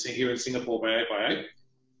Wavecell here in Singapore by Apigate.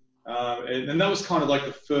 And that was kind of like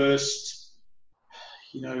the first,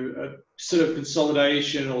 sort of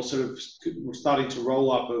consolidation or sort of starting to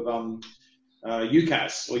roll up of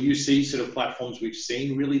UCaaS or UC sort of platforms we've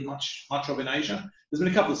seen really much of in Asia. There's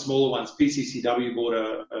been a couple of smaller ones. PCCW bought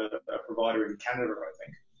a provider in Canada,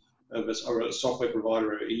 I think, or a software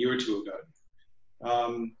provider a year or two ago.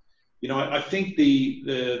 I think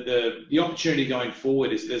the opportunity going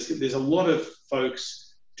forward is there's a lot of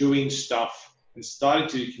folks doing stuff and starting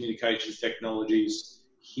to do communications technologies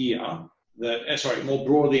here that, more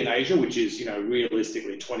broadly in Asia, which is,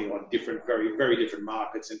 realistically 21 different, very, very different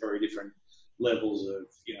markets and very different levels of,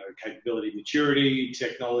 capability, maturity,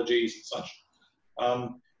 technologies and such.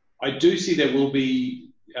 I do see there will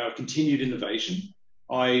be continued innovation.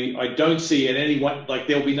 I don't see at any one, like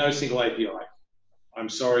there'll be no single API. I'm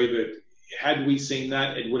sorry, but had we seen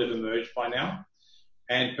that, it would have emerged by now.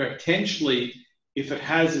 And potentially, if it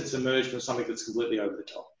has, it's emerged from something that's completely over the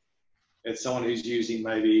top. It's someone who's using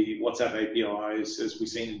maybe WhatsApp APIs, as we've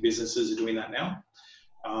seen in businesses are doing that now.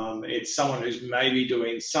 It's someone who's maybe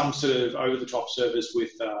doing some sort of over-the-top service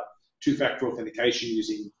with two-factor authentication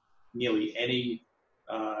using nearly any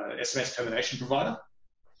SMS termination provider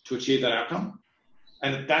to achieve that outcome.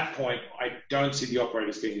 And at that point, I don't see the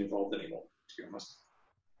operators getting involved anymore, to be honest.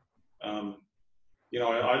 You know,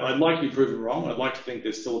 I'd like to be proven wrong. I'd like to think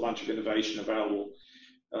there's still a bunch of innovation available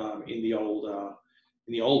in the old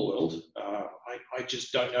world. I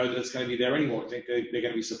just don't know that it's going to be there anymore. I think they're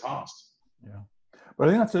going to be surpassed. Yeah, but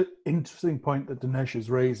I think that's an interesting point that Dinesh is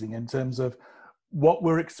raising in terms of what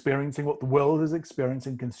we're experiencing, what the world is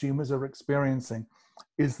experiencing, consumers are experiencing,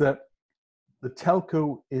 is that the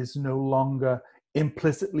telco is no longer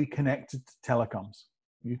implicitly connected to telecoms.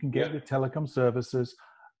 You can get your telecom services,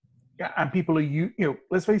 and people are, you know,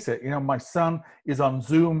 let's face it, you know, my son is on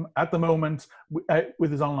Zoom at the moment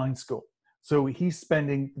with his online school. So he's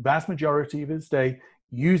spending the vast majority of his day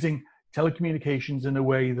using telecommunications in a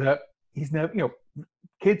way that he's never, you know,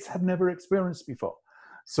 kids have never experienced before.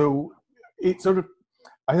 So it's sort of,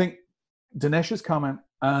 I think Dinesh's comment,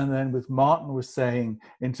 and then with Martin was saying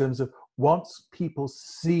in terms of once people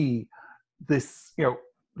see this, you know,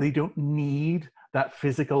 they don't need that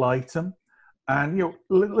physical item. And, you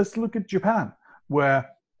know, let's look at Japan, where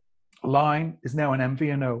line is now an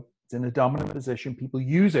MVNO. It's in a dominant position. People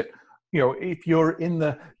use it. You know, if you're in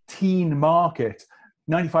the teen market,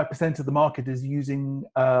 95% of the market is using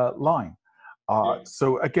line.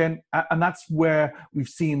 So again, and that's where we've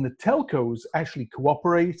seen the telcos actually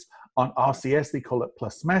cooperate on RCS. They call it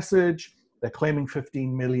Plus Message. They're claiming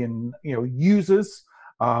 15 million, you know, users.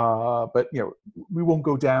 But, you know, we won't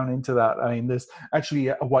go down into that. I mean, there's actually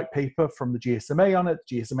a white paper from the GSMA on it.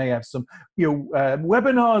 GSMA have some, you know,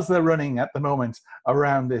 webinars they're running at the moment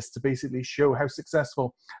around this to basically show how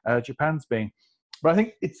successful Japan's been. But I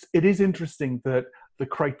think it is interesting that the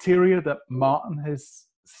criteria that Martin has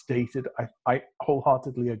stated, I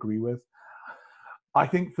wholeheartedly agree with. I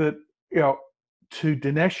think that, you know, to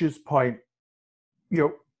Dinesh's point, you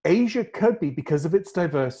know, Asia could be, because of its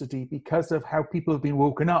diversity, because of how people have been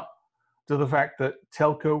woken up to the fact that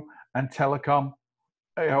telco and telecom,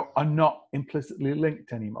 you know, are not implicitly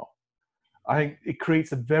linked anymore. I think it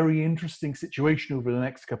creates a very interesting situation over the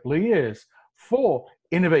next couple of years for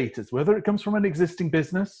innovators, whether it comes from an existing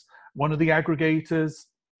business, one of the aggregators,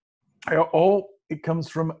 or it comes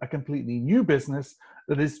from a completely new business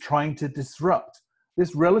that is trying to disrupt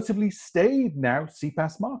this relatively staid now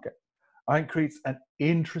CPaaS market. I think creates an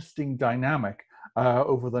interesting dynamic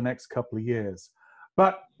over the next couple of years.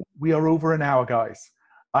 But we are over an hour, guys.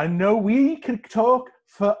 I know we could talk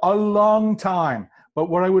for a long time, but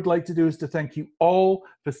what I would like to do is to thank you all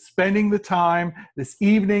for spending the time this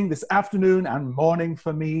evening, this afternoon, and morning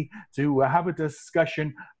for me to have a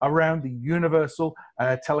discussion around the Universal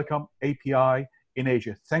Telecom API in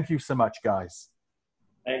Asia. Thank you so much, guys.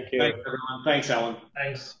 Thank you. Thanks, everyone. Thanks, Alan.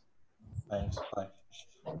 Thanks. Thanks. Bye.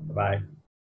 Bye.